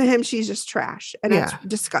 to him, she's just trash. And it's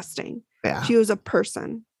disgusting. Yeah. She was a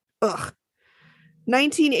person. Ugh.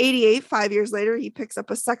 1988, 5 years later, he picks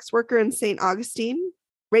up a sex worker in St. Augustine,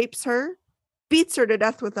 rapes her, beats her to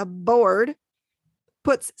death with a board,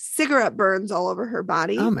 puts cigarette burns all over her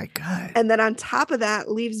body. Oh my God. And then on top of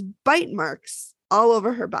that, leaves bite marks all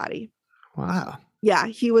over her body. Wow. Yeah,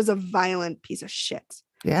 he was a violent piece of shit.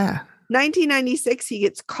 Yeah. 1996, he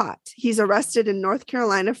gets caught. He's arrested in North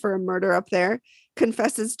Carolina for a murder up there,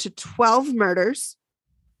 confesses to 12 murders.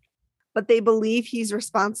 But they believe he's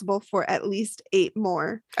responsible for at least 8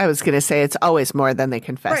 more. I was going to say it's always more than they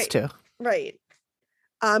confess to. Right.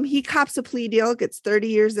 He cops a plea deal, gets 30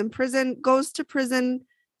 years in prison, goes to prison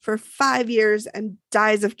for 5 years, and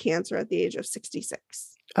dies of cancer at the age of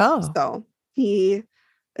 66. Oh. So he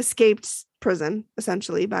escaped prison,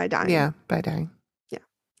 essentially, by dying. Yeah, by dying. Yeah,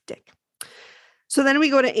 dick. So then we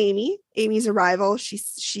go to Amy. Amy's arrival.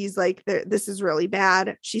 She's like, this is really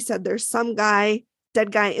bad. She said there's some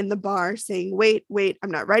dead guy in the bar saying, wait,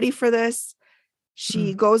 I'm not ready for this.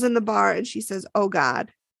 She goes in the bar and she says, oh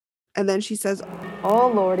God. And then she says, oh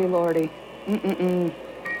Lordy. Okay,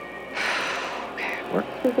 work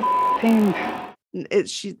through the pain.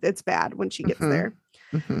 It's bad when she gets there.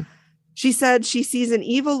 She said she sees an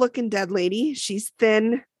evil looking dead lady. She's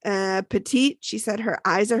thin, petite. She said her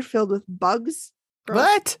eyes are filled with bugs.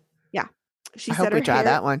 What? Yeah. She I said hope we draw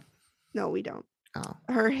that one. No, we don't. Oh.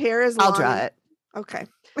 Her hair is long. I'll draw it. Okay.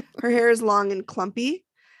 Her hair is long and clumpy.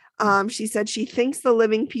 She said she thinks the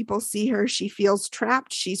living people see her. She feels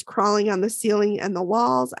trapped. She's crawling on the ceiling and the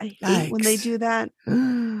walls. I hate when they do that.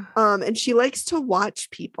 And she likes to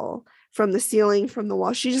watch people from the ceiling, from the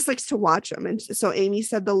wall. She just likes to watch them. And so Amy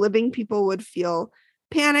said the living people would feel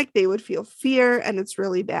panic. They would feel fear, and it's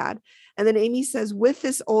really bad. And then Amy says with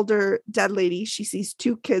this older dead lady, she sees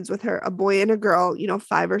 2 kids with her, a boy and a girl,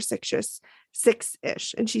 5 or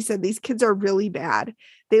 6-ish. And she said these kids are really bad.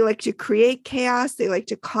 They like to create chaos. They like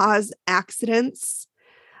to cause accidents.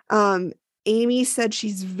 Amy said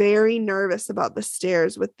she's very nervous about the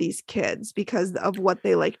stairs with these kids because of what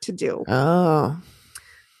they like to do. Oh.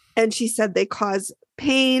 And she said they cause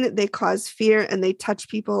pain, they cause fear, and they touch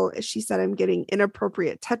people. She said, I'm getting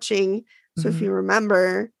inappropriate touching. So if you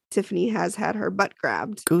remember, Tiffany has had her butt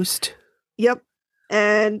grabbed. Goosed. Yep.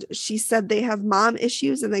 And she said they have mom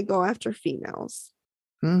issues and they go after females.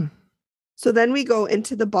 So then we go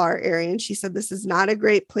into the bar area, and she said this is not a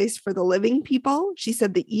great place for the living people. She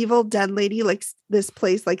said the evil dead lady likes this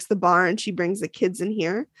place, likes the bar, and she brings the kids in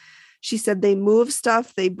here. She said they move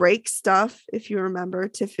stuff, they break stuff. If you remember,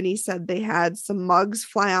 Tiffany said they had some mugs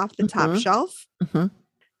fly off the top shelf.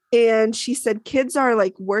 And she said kids are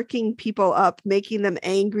like working people up, making them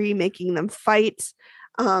angry, making them fight.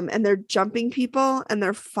 And they're jumping people and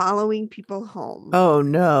they're following people home. Oh,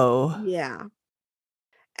 no. Yeah.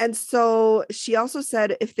 And so she also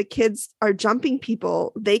said if the kids are jumping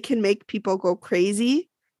people, they can make people go crazy,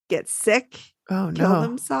 get sick, kill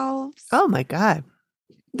themselves. Oh, my God.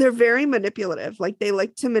 They're very manipulative. Like they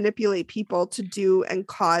like to manipulate people to do and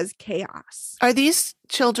cause chaos. Are these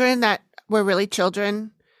children that were really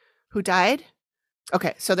children who died?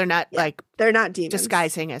 Okay. So they're not they're not demons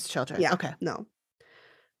disguising as children. Yeah. Okay. No.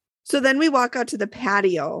 So then we walk out to the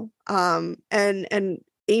patio. And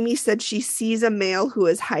Amy said she sees a male who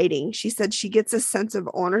is hiding. She said she gets a sense of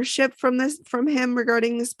ownership from him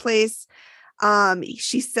regarding this place.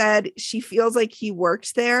 She said she feels like he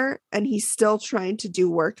worked there and he's still trying to do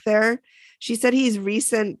work there. She said he's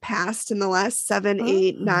recent passed in the last 7,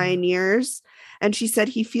 8, 9 years. And she said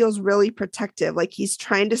he feels really protective, like he's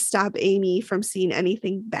trying to stop Amy from seeing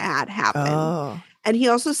anything bad happen. Oh. And she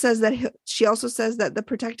also says that the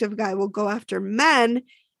protective guy will go after men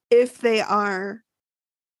if they are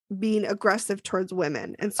being aggressive towards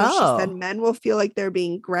women. And so she said men will feel like they're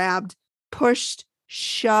being grabbed, pushed,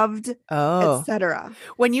 shoved, etc.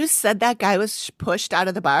 When you said that guy was pushed out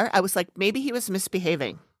of the bar, I was like, maybe he was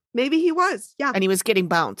misbehaving. Maybe he was. Yeah. And he was getting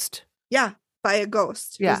bounced. Yeah. By a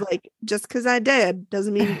ghost. Yeah. Who's like, just because I did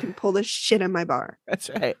doesn't mean you can pull this shit in my bar. That's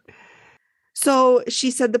right. So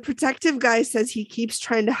she said the protective guy says he keeps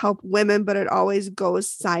trying to help women, but it always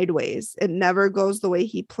goes sideways. It never goes the way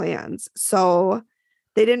he plans. So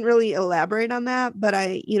they didn't really elaborate on that, but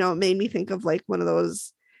it made me think of like one of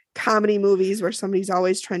those comedy movies where somebody's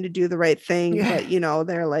always trying to do the right thing, but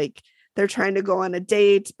they're trying to go on a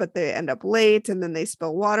date, but they end up late and then they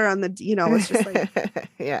spill water on the, it's just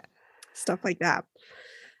like stuff like that.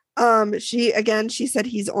 She said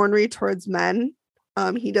he's ornery towards men.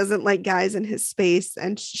 He doesn't like guys in his space,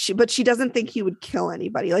 but she doesn't think he would kill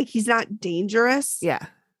anybody. Like he's not dangerous. Yeah.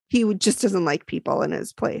 He just doesn't like people in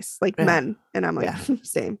his place, like men. And I'm like,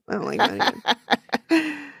 same. I don't like men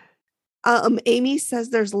either. Amy says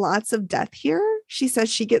there's lots of death here. She says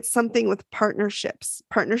she gets something with partnerships.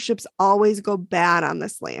 Partnerships always go bad on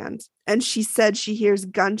this land. And she said she hears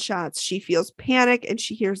gunshots. She feels panic and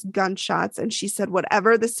she hears gunshots. And she said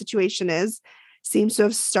whatever the situation is seems to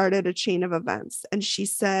have started a chain of events. And she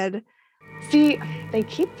said, See, they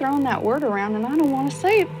keep throwing that word around and I don't want to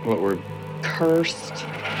say it. What word? Cursed.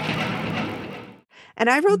 And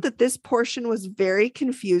I wrote that this portion was very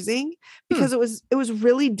confusing because it was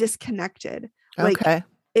really disconnected. Like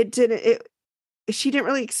she didn't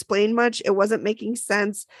really explain much. It wasn't making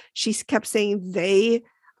sense. She kept saying they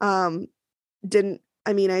didn't.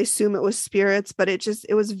 I mean, I assume it was spirits, but it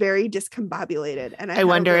was very discombobulated. And I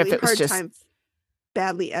wonder if it was just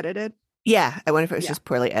badly edited. Yeah. I wonder if it was just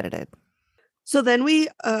poorly edited. So then we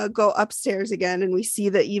go upstairs again and we see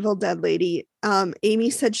the evil dead lady. Amy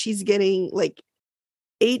said she's getting like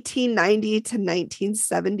 1890 to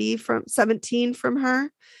 1970 from 17 from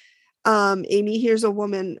her. Amy hears a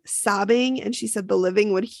woman sobbing and she said the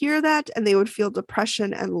living would hear that and they would feel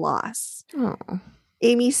depression and loss. Oh.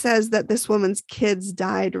 Amy says that this woman's kids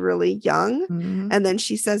died really young. Mm-hmm. And then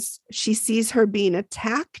she says she sees her being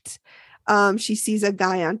attacked. She sees a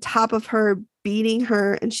guy on top of her beating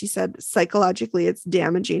her. And she said psychologically it's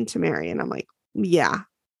damaging to Mary. And I'm like, yeah,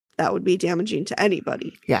 that would be damaging to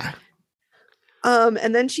anybody. Yeah.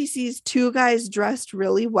 And then she sees two guys dressed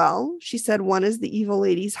really well. She said one is the evil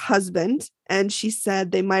lady's husband. And she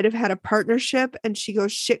said they might have had a partnership. And she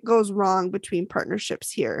goes, shit goes wrong between partnerships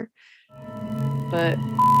here. But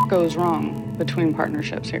goes wrong between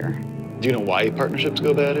partnerships here. Do you know why partnerships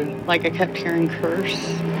go bad here? Like I kept hearing curse.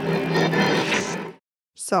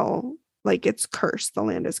 So like it's cursed. The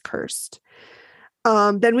land is cursed.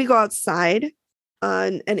 Then we go outside.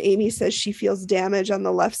 And Amy says she feels damage on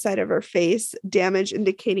the left side of her face, damage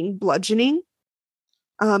indicating bludgeoning.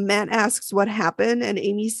 Matt asks what happened, and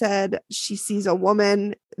Amy said she sees a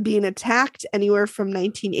woman being attacked anywhere from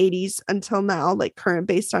 1980s until now, like current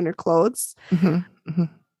based on her clothes. Mm-hmm. Mm-hmm.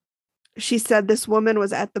 She said this woman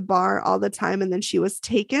was at the bar all the time and then she was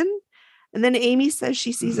taken. And then Amy says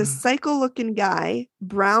she sees a psycho-looking guy,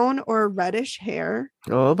 brown or reddish hair.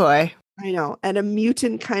 Oh, boy. I know. And a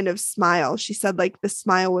mutant kind of smile. She said like the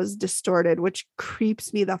smile was distorted, which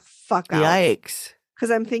creeps me the fuck out. Yikes.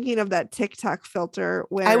 Because I'm thinking of that TikTok filter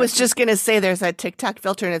where I was just going to say there's that TikTok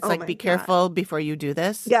filter and it's Oh like, my be God. careful before you do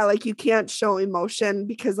this. Yeah, like you can't show emotion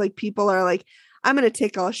because like people are like, I'm going to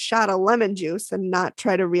take a shot of lemon juice and not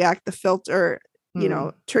try to react the filter,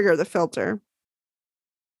 trigger the filter.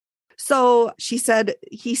 So she said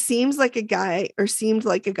he seemed like a guy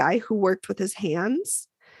who worked with his hands.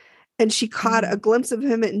 And she caught a glimpse of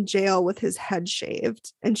him in jail with his head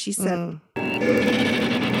shaved. And she said,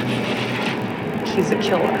 He's a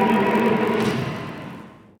killer.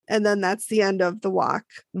 And then that's the end of the walk.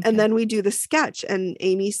 Okay. And then we do the sketch. And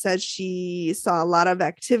Amy said she saw a lot of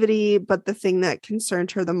activity, but the thing that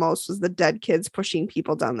concerned her the most was the dead kids pushing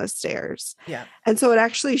people down the stairs. Yeah. And so it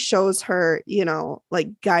actually shows her,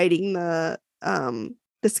 like guiding the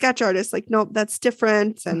sketch artist, like, nope, that's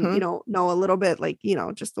different. And, know a little bit like,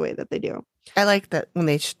 just the way that they do. I like that when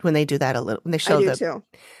they do that a little, when they show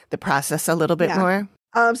the process a little bit more.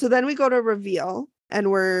 So then we go to reveal. And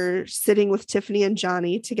we're sitting with Tiffany and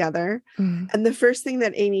Johnny together. Mm. And the first thing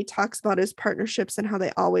that Amy talks about is partnerships and how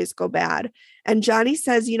they always go bad. And Johnny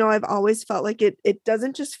says, I've always felt like it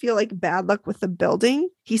doesn't just feel like bad luck with the building.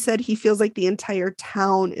 He said he feels like the entire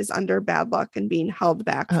town is under bad luck and being held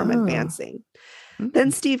back from advancing.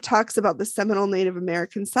 Then Steve talks about the Seminole Native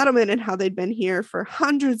American settlement and how they'd been here for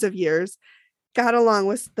hundreds of years, got along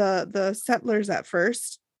with the settlers at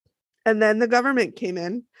first. And then the government came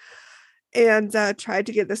in and tried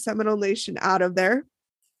to get the Seminole Nation out of there.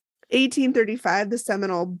 1835, the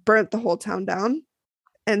Seminole burnt the whole town down.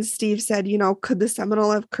 And Steve said, could the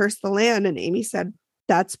Seminole have cursed the land? And Amy said,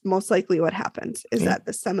 that's most likely what happened, is that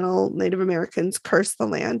the Seminole Native Americans cursed the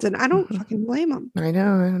land. And I don't fucking blame them. I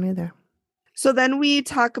know. I don't either. So then we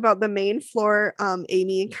talk about the main floor.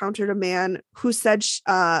 Amy encountered a man who said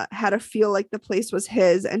had a feel like the place was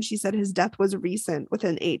his. And she said his death was recent,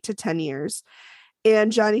 within 8 to 10 years.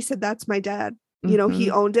 And Johnny said, that's my dad. He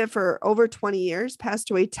owned it for over 20 years,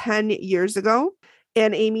 passed away 10 years ago.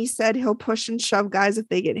 And Amy said he'll push and shove guys if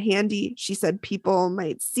they get handy. She said people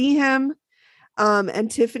might see him. And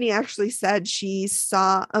Tiffany actually said she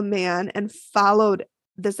saw a man and followed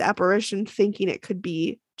this apparition thinking it could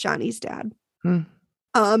be Johnny's dad.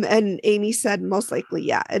 And Amy said, most likely,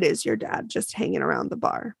 yeah, it is your dad just hanging around the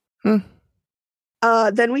bar.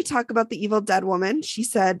 Then we talk about the evil dead woman.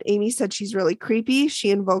 Amy said she's really creepy. She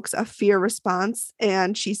invokes a fear response.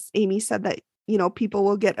 And Amy said that, people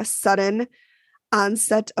will get a sudden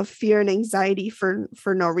onset of fear and anxiety for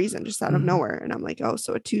no reason, just out of nowhere. And I'm like, oh,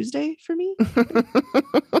 so a Tuesday for me?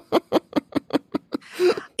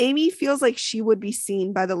 Amy feels like she would be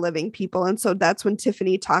seen by the living people. And so that's when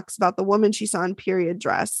Tiffany talks about the woman she saw in period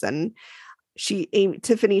dress. And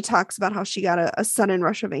Tiffany talks about how she got a sudden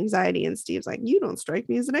rush of anxiety. And Steve's like, you don't strike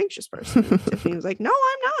me as an anxious person. Tiffany was like, no,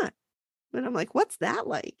 I'm not. And I'm like, what's that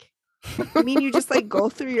like? I mean, you just like go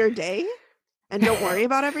through your day and don't worry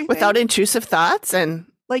about everything without intrusive thoughts. And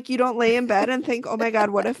like, you don't lay in bed and think, oh my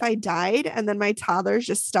God, what if I died? And then my toddler's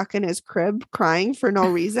just stuck in his crib crying for no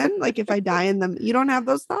reason. Like if I die in them, you don't have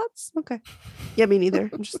those thoughts? Okay. Yeah, me neither.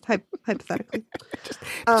 I'm just hypothetically.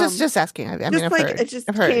 Just asking. I mean, I've heard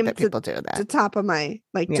that people do that. To top of my,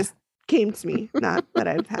 just came to me. Not that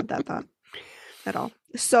I've had that thought at all.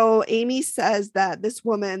 So Amy says that this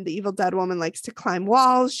woman, the evil dead woman, likes to climb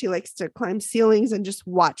walls. She likes to climb ceilings and just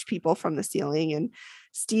watch people from the ceiling. And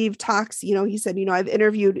Steve talks, he said, I've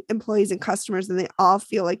interviewed employees and customers and they all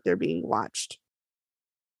feel like they're being watched.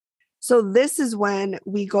 So this is when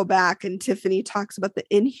we go back and Tiffany talks about the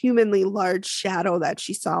inhumanly large shadow that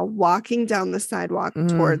she saw walking down the sidewalk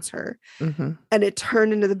towards her. And it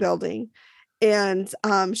turned into the building. And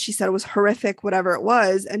she said it was horrific, whatever it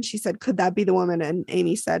was. And she said, could that be the woman? And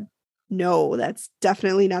Amy said, no, that's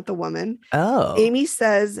definitely not the woman. Oh. Amy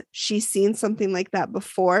says she's seen something like that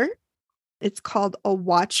before. It's called a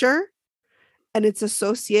watcher, and it's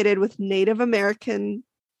associated with Native American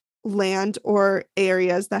land or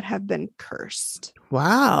areas that have been cursed.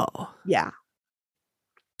 Wow. Yeah.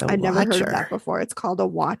 I never heard of that before. It's called a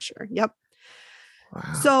watcher. Yep.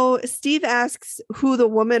 Wow. So Steve asks who the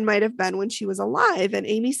woman might have been when she was alive. And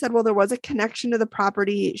Amy said, well, there was a connection to the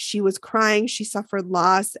property. She was crying. She suffered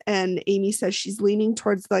loss. And Amy says she's leaning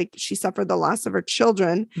towards she suffered the loss of her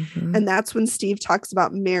children. And that's when Steve talks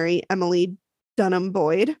about Mary Emily Dunham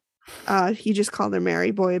Boyd. He just called her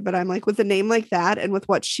Mary Boyd, but I'm like, with a name like that and with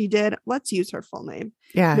what she did, let's use her full name.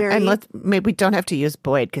 Yeah. And maybe we don't have to use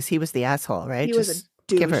Boyd because he was the asshole, right? He was a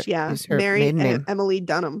douche. Mary Emily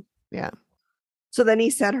Dunham. Yeah. So then he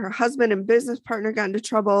said her husband and business partner got into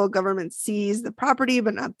trouble. Government seized the property,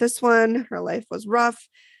 but not this one. Her life was rough.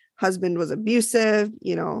 Husband was abusive,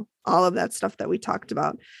 all of that stuff that we talked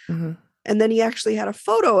about. And then he actually had a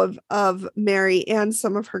photo of Mary and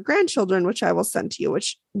some of her grandchildren, which I will send to you,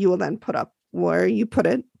 which you will then put up where you put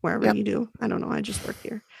it, wherever you do. I don't know. I just work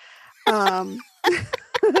here.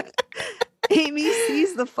 Amy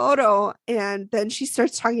sees the photo and then she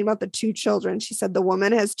starts talking about the two children. She said the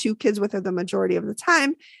woman has 2 kids with her the majority of the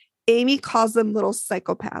time. Amy calls them little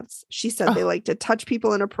psychopaths. She said they like to touch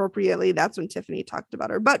people inappropriately. That's when Tiffany talked about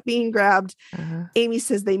her butt being grabbed. Amy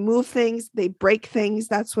says they move things, they break things.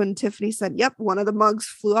 That's when Tiffany said, yep, one of the mugs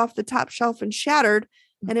flew off the top shelf and shattered.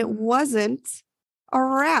 And it wasn't a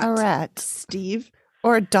rat. A rat. Steve.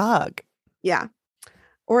 Or a dog. Yeah.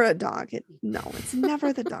 Or a dog. No, it's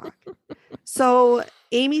never the dog. So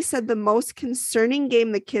Amy said the most concerning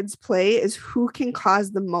game the kids play is who can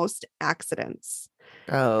cause the most accidents.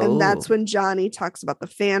 Oh. And that's when Johnny talks about the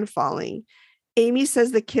fan falling. Amy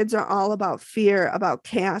says the kids are all about fear, about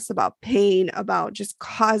chaos, about pain, about just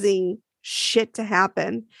causing shit to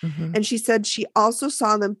happen. And she said she also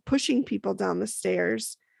saw them pushing people down the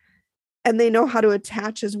stairs and they know how to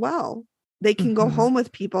attach as well. They can go home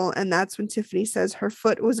with people. And that's when Tiffany says her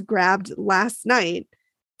foot was grabbed last night,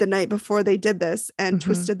 the night before they did this, and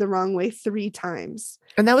twisted the wrong way 3 times.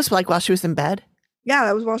 And that was while she was in bed? Yeah,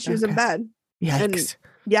 that was while she was in bed. Yikes.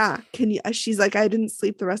 Yeah. Can you? She's like, I didn't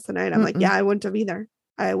sleep the rest of the night. I'm like, yeah, I wouldn't have either.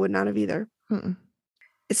 I would not have either. Mm-mm.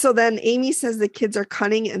 So then Amy says the kids are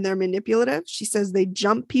cunning and they're manipulative. She says they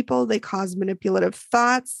jump people. They cause manipulative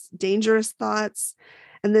thoughts, dangerous thoughts.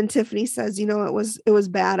 And then Tiffany says, it was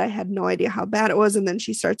bad. I had no idea how bad it was. And then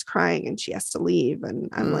she starts crying and she has to leave. And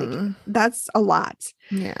I'm like, that's a lot.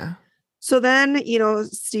 Yeah. So then,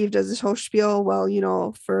 Steve does this whole spiel.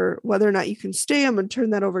 Well, for whether or not you can stay, I'm going to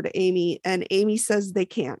turn that over to Amy. And Amy says they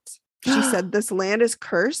can't. She said, this land is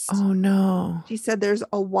cursed. Oh, no. She said there's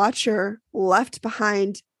a watcher left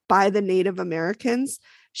behind by the Native Americans.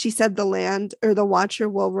 She said the land or the watcher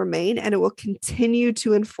will remain and it will continue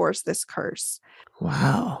to enforce this curse.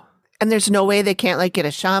 Wow. And there's no way they can't get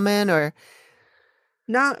a shaman or?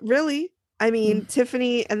 Not really. I mean,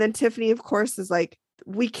 Tiffany, of course, is like,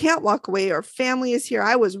 we can't walk away. Our family is here.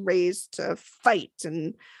 I was raised to fight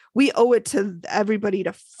and we owe it to everybody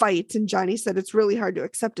to fight. And Johnny said, it's really hard to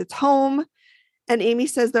accept it's home. And Amy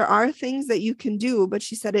says there are things that you can do, but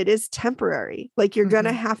she said it is temporary. Like you're going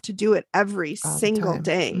to have to do it every single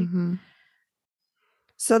day. Mm-hmm.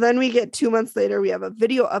 So then we get 2 months later, we have a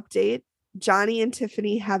video update. Johnny and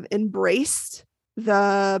Tiffany have embraced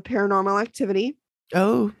the paranormal activity.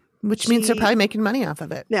 Oh, which means they're probably making money off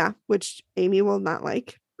of it. Yeah, which Amy will not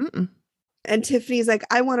like. Mm-mm. And Tiffany's like,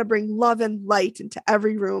 I want to bring love and light into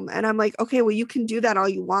every room. And I'm like, okay, well, you can do that all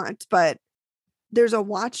you want, but there's a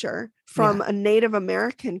watcher from a Native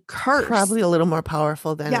American curse. Probably a little more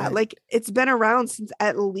powerful than it's been around since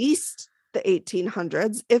at least the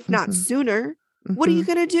 1800s, if not sooner. Mm-hmm. What are you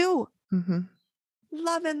going to do? Mm-hmm.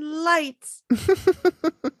 Love and light.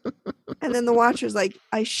 And then the watcher's like,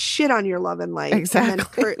 I shit on your love and light. Exactly.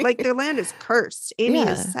 And then their land is cursed. Amy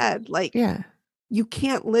has said, you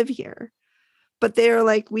can't live here. But they're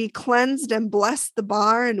like, we cleansed and blessed the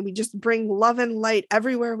bar and we just bring love and light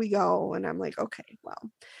everywhere we go. And I'm like, okay, well,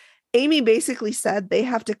 Amy basically said they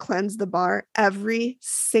have to cleanse the bar every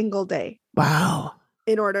single day. Wow.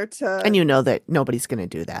 In order to. And you know that nobody's going to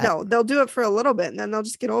do that. No, they'll do it for a little bit and then they'll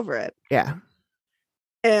just get over it. Yeah.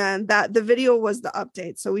 And that the video was the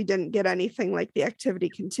update. So we didn't get anything like the activity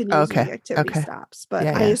continues or the activity stops. But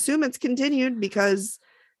I assume it's continued because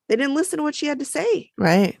they didn't listen to what she had to say.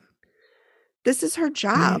 Right. This is her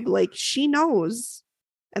job. Right. Like she knows.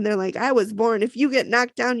 And they're like, I was born. If you get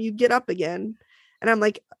knocked down, you get up again. And I'm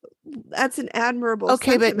like, that's an admirable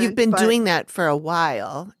but you've been doing that for a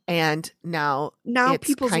while. And now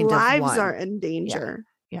people's lives are in danger.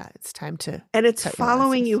 Yeah, it's time to. And it's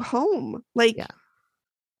following you home.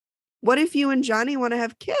 What if you and Johnny want to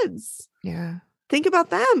have kids? Yeah. Think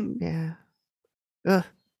about them. Yeah. Ugh.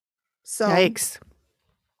 So yikes.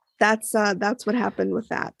 That's what happened with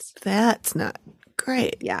that. That's not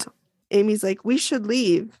great. Yeah. Amy's like, we should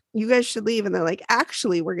leave. You guys should leave. And they're like,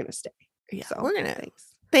 actually, we're going to stay. Yeah, so, we're going to.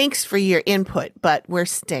 Thanks for your input, but we're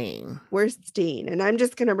staying. We're staying. And I'm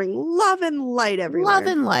just going to bring love and light everywhere. Love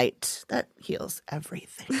and light. That heals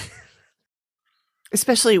everything.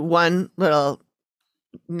 Especially one little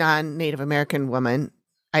non-Native American woman,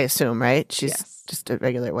 I assume, right? She's just a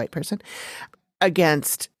regular white person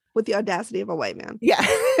against. With the audacity of a white man. Yeah.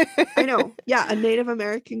 I know. Yeah. A Native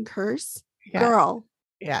American curse. Yeah. Girl.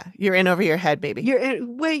 Yeah. You're in over your head, baby. You're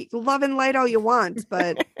in. Wait, love and light all you want,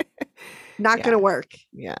 but not going to work.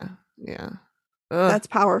 Yeah. Yeah. Ugh. That's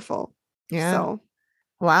powerful. Yeah. So.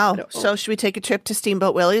 Wow. So should we take a trip to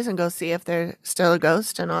Steamboat Willie's and go see if they're still a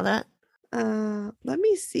ghost and all that? Let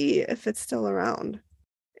me see if it's still around.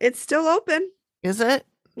 It's still open. Is it?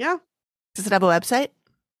 Yeah. Does it have a website?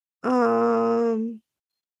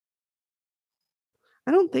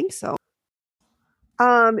 I don't think so.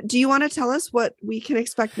 Do you want to tell us what we can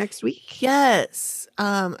expect next week? Yes.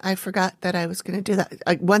 I forgot that I was going to do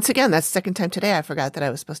that. Once again, that's the second time today I forgot that I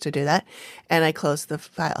was supposed to do that. And I closed the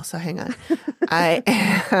file. So hang on. I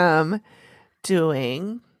am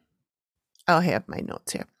doing. Oh, I have my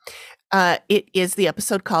notes here. It is the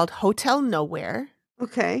episode called Hotel Nowhere.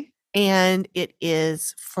 Okay. And it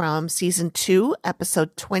is from season 2,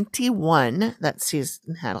 episode 21. That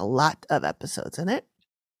season had a lot of episodes in it.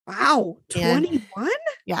 Wow. 21?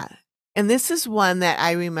 Yeah. And this is one that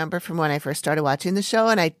I remember from when I first started watching the show.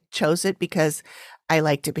 And I chose it because I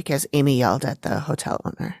liked it because Amy yelled at the hotel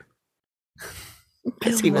owner. I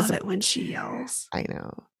love it when she yells. I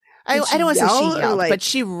know. I don't want to say she yelled, but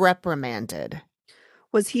she reprimanded.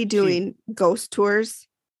 Was he doing ghost tours?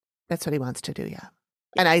 That's what he wants to do, yeah.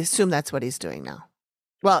 And I assume that's what he's doing now.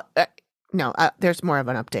 Well, no, there's more of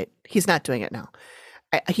an update. He's not doing it now.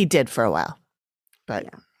 He did for a while. But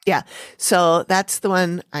yeah. So that's the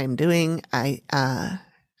one I'm doing. I've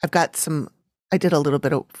got I did a little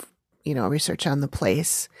bit of, research on the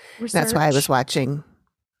place. That's why I was watching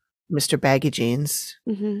Mr. Baggy Jeans.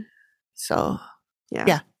 Mm-hmm. So, Yeah.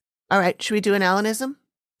 yeah. All right. Should we do an Alanism?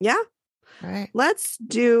 Yeah. All right. Let's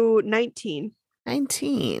do 19.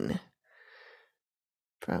 19.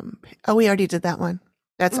 We already did that one.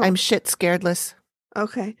 That's Oh. I'm shit scaredless.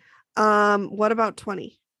 Okay. What about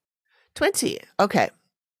 20? 20. Okay.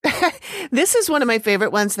 This is one of my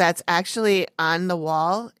favorite ones that's actually on the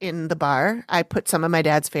wall in the bar. I put some of my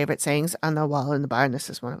dad's favorite sayings on the wall in the bar, and this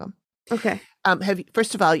is one of them. Okay.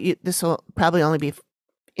 First of all, this will probably only be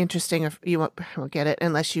interesting if you won't get it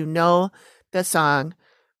unless you know the song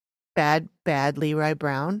Bad Leroy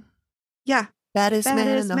Brown. Yeah. Baddest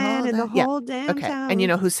man in the whole, whole damn Okay. town. And you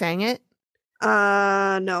know who sang it?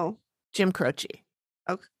 No. Jim Croce.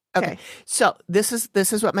 Okay. So this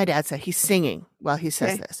is what my dad said. He's singing while he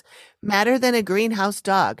says Okay. this. Madder than a greenhouse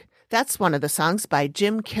dog. That's one of the songs by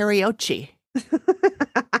Jim Karaoke.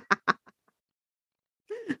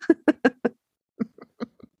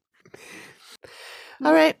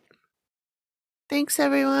 All right. Thanks,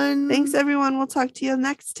 everyone. Thanks, everyone. We'll talk to you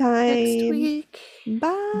next time. Next week.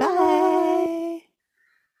 Bye. Bye.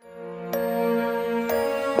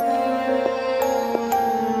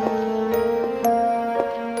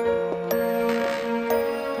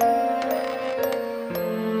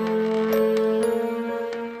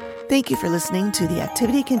 Thank you for listening to the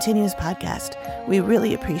Activity Continues podcast. We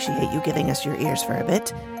really appreciate you giving us your ears for a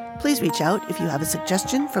bit. Please reach out if you have a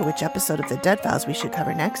suggestion for which episode of The Dead Files we should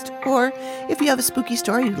cover next, or if you have a spooky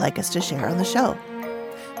story you'd like us to share on the show.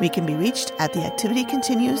 We can be reached at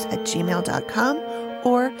theactivitycontinues@gmail.com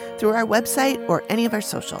or through our website or any of our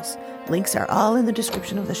socials. Links are all in the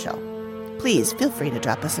description of the show. Please feel free to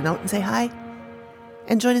drop us a note and say hi.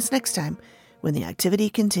 And join us next time when The Activity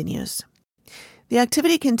Continues. The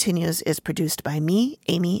Activity Continues is produced by me,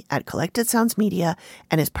 Amy, at Collected Sounds Media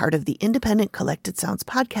and is part of the independent Collected Sounds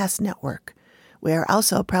podcast network. We are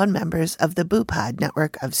also proud members of the Boo Pod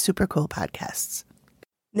network of super cool podcasts.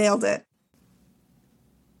 Nailed it.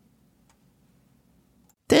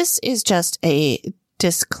 This is just a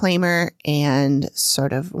disclaimer and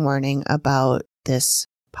sort of warning about this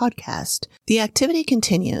podcast. The Activity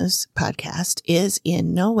Continues podcast is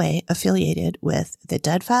in no way affiliated with The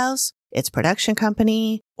Dead Files, its production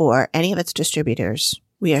company, or any of its distributors.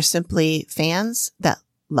 We are simply fans that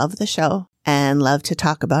love the show and love to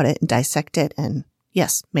talk about it and dissect it and,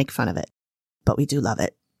 yes, make fun of it. But we do love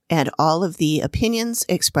it. And all of the opinions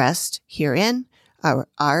expressed herein are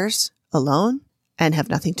ours alone and have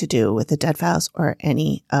nothing to do with The Dead Files or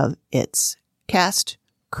any of its cast,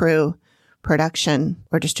 crew, production,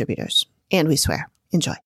 or distributors. And we swear. Enjoy.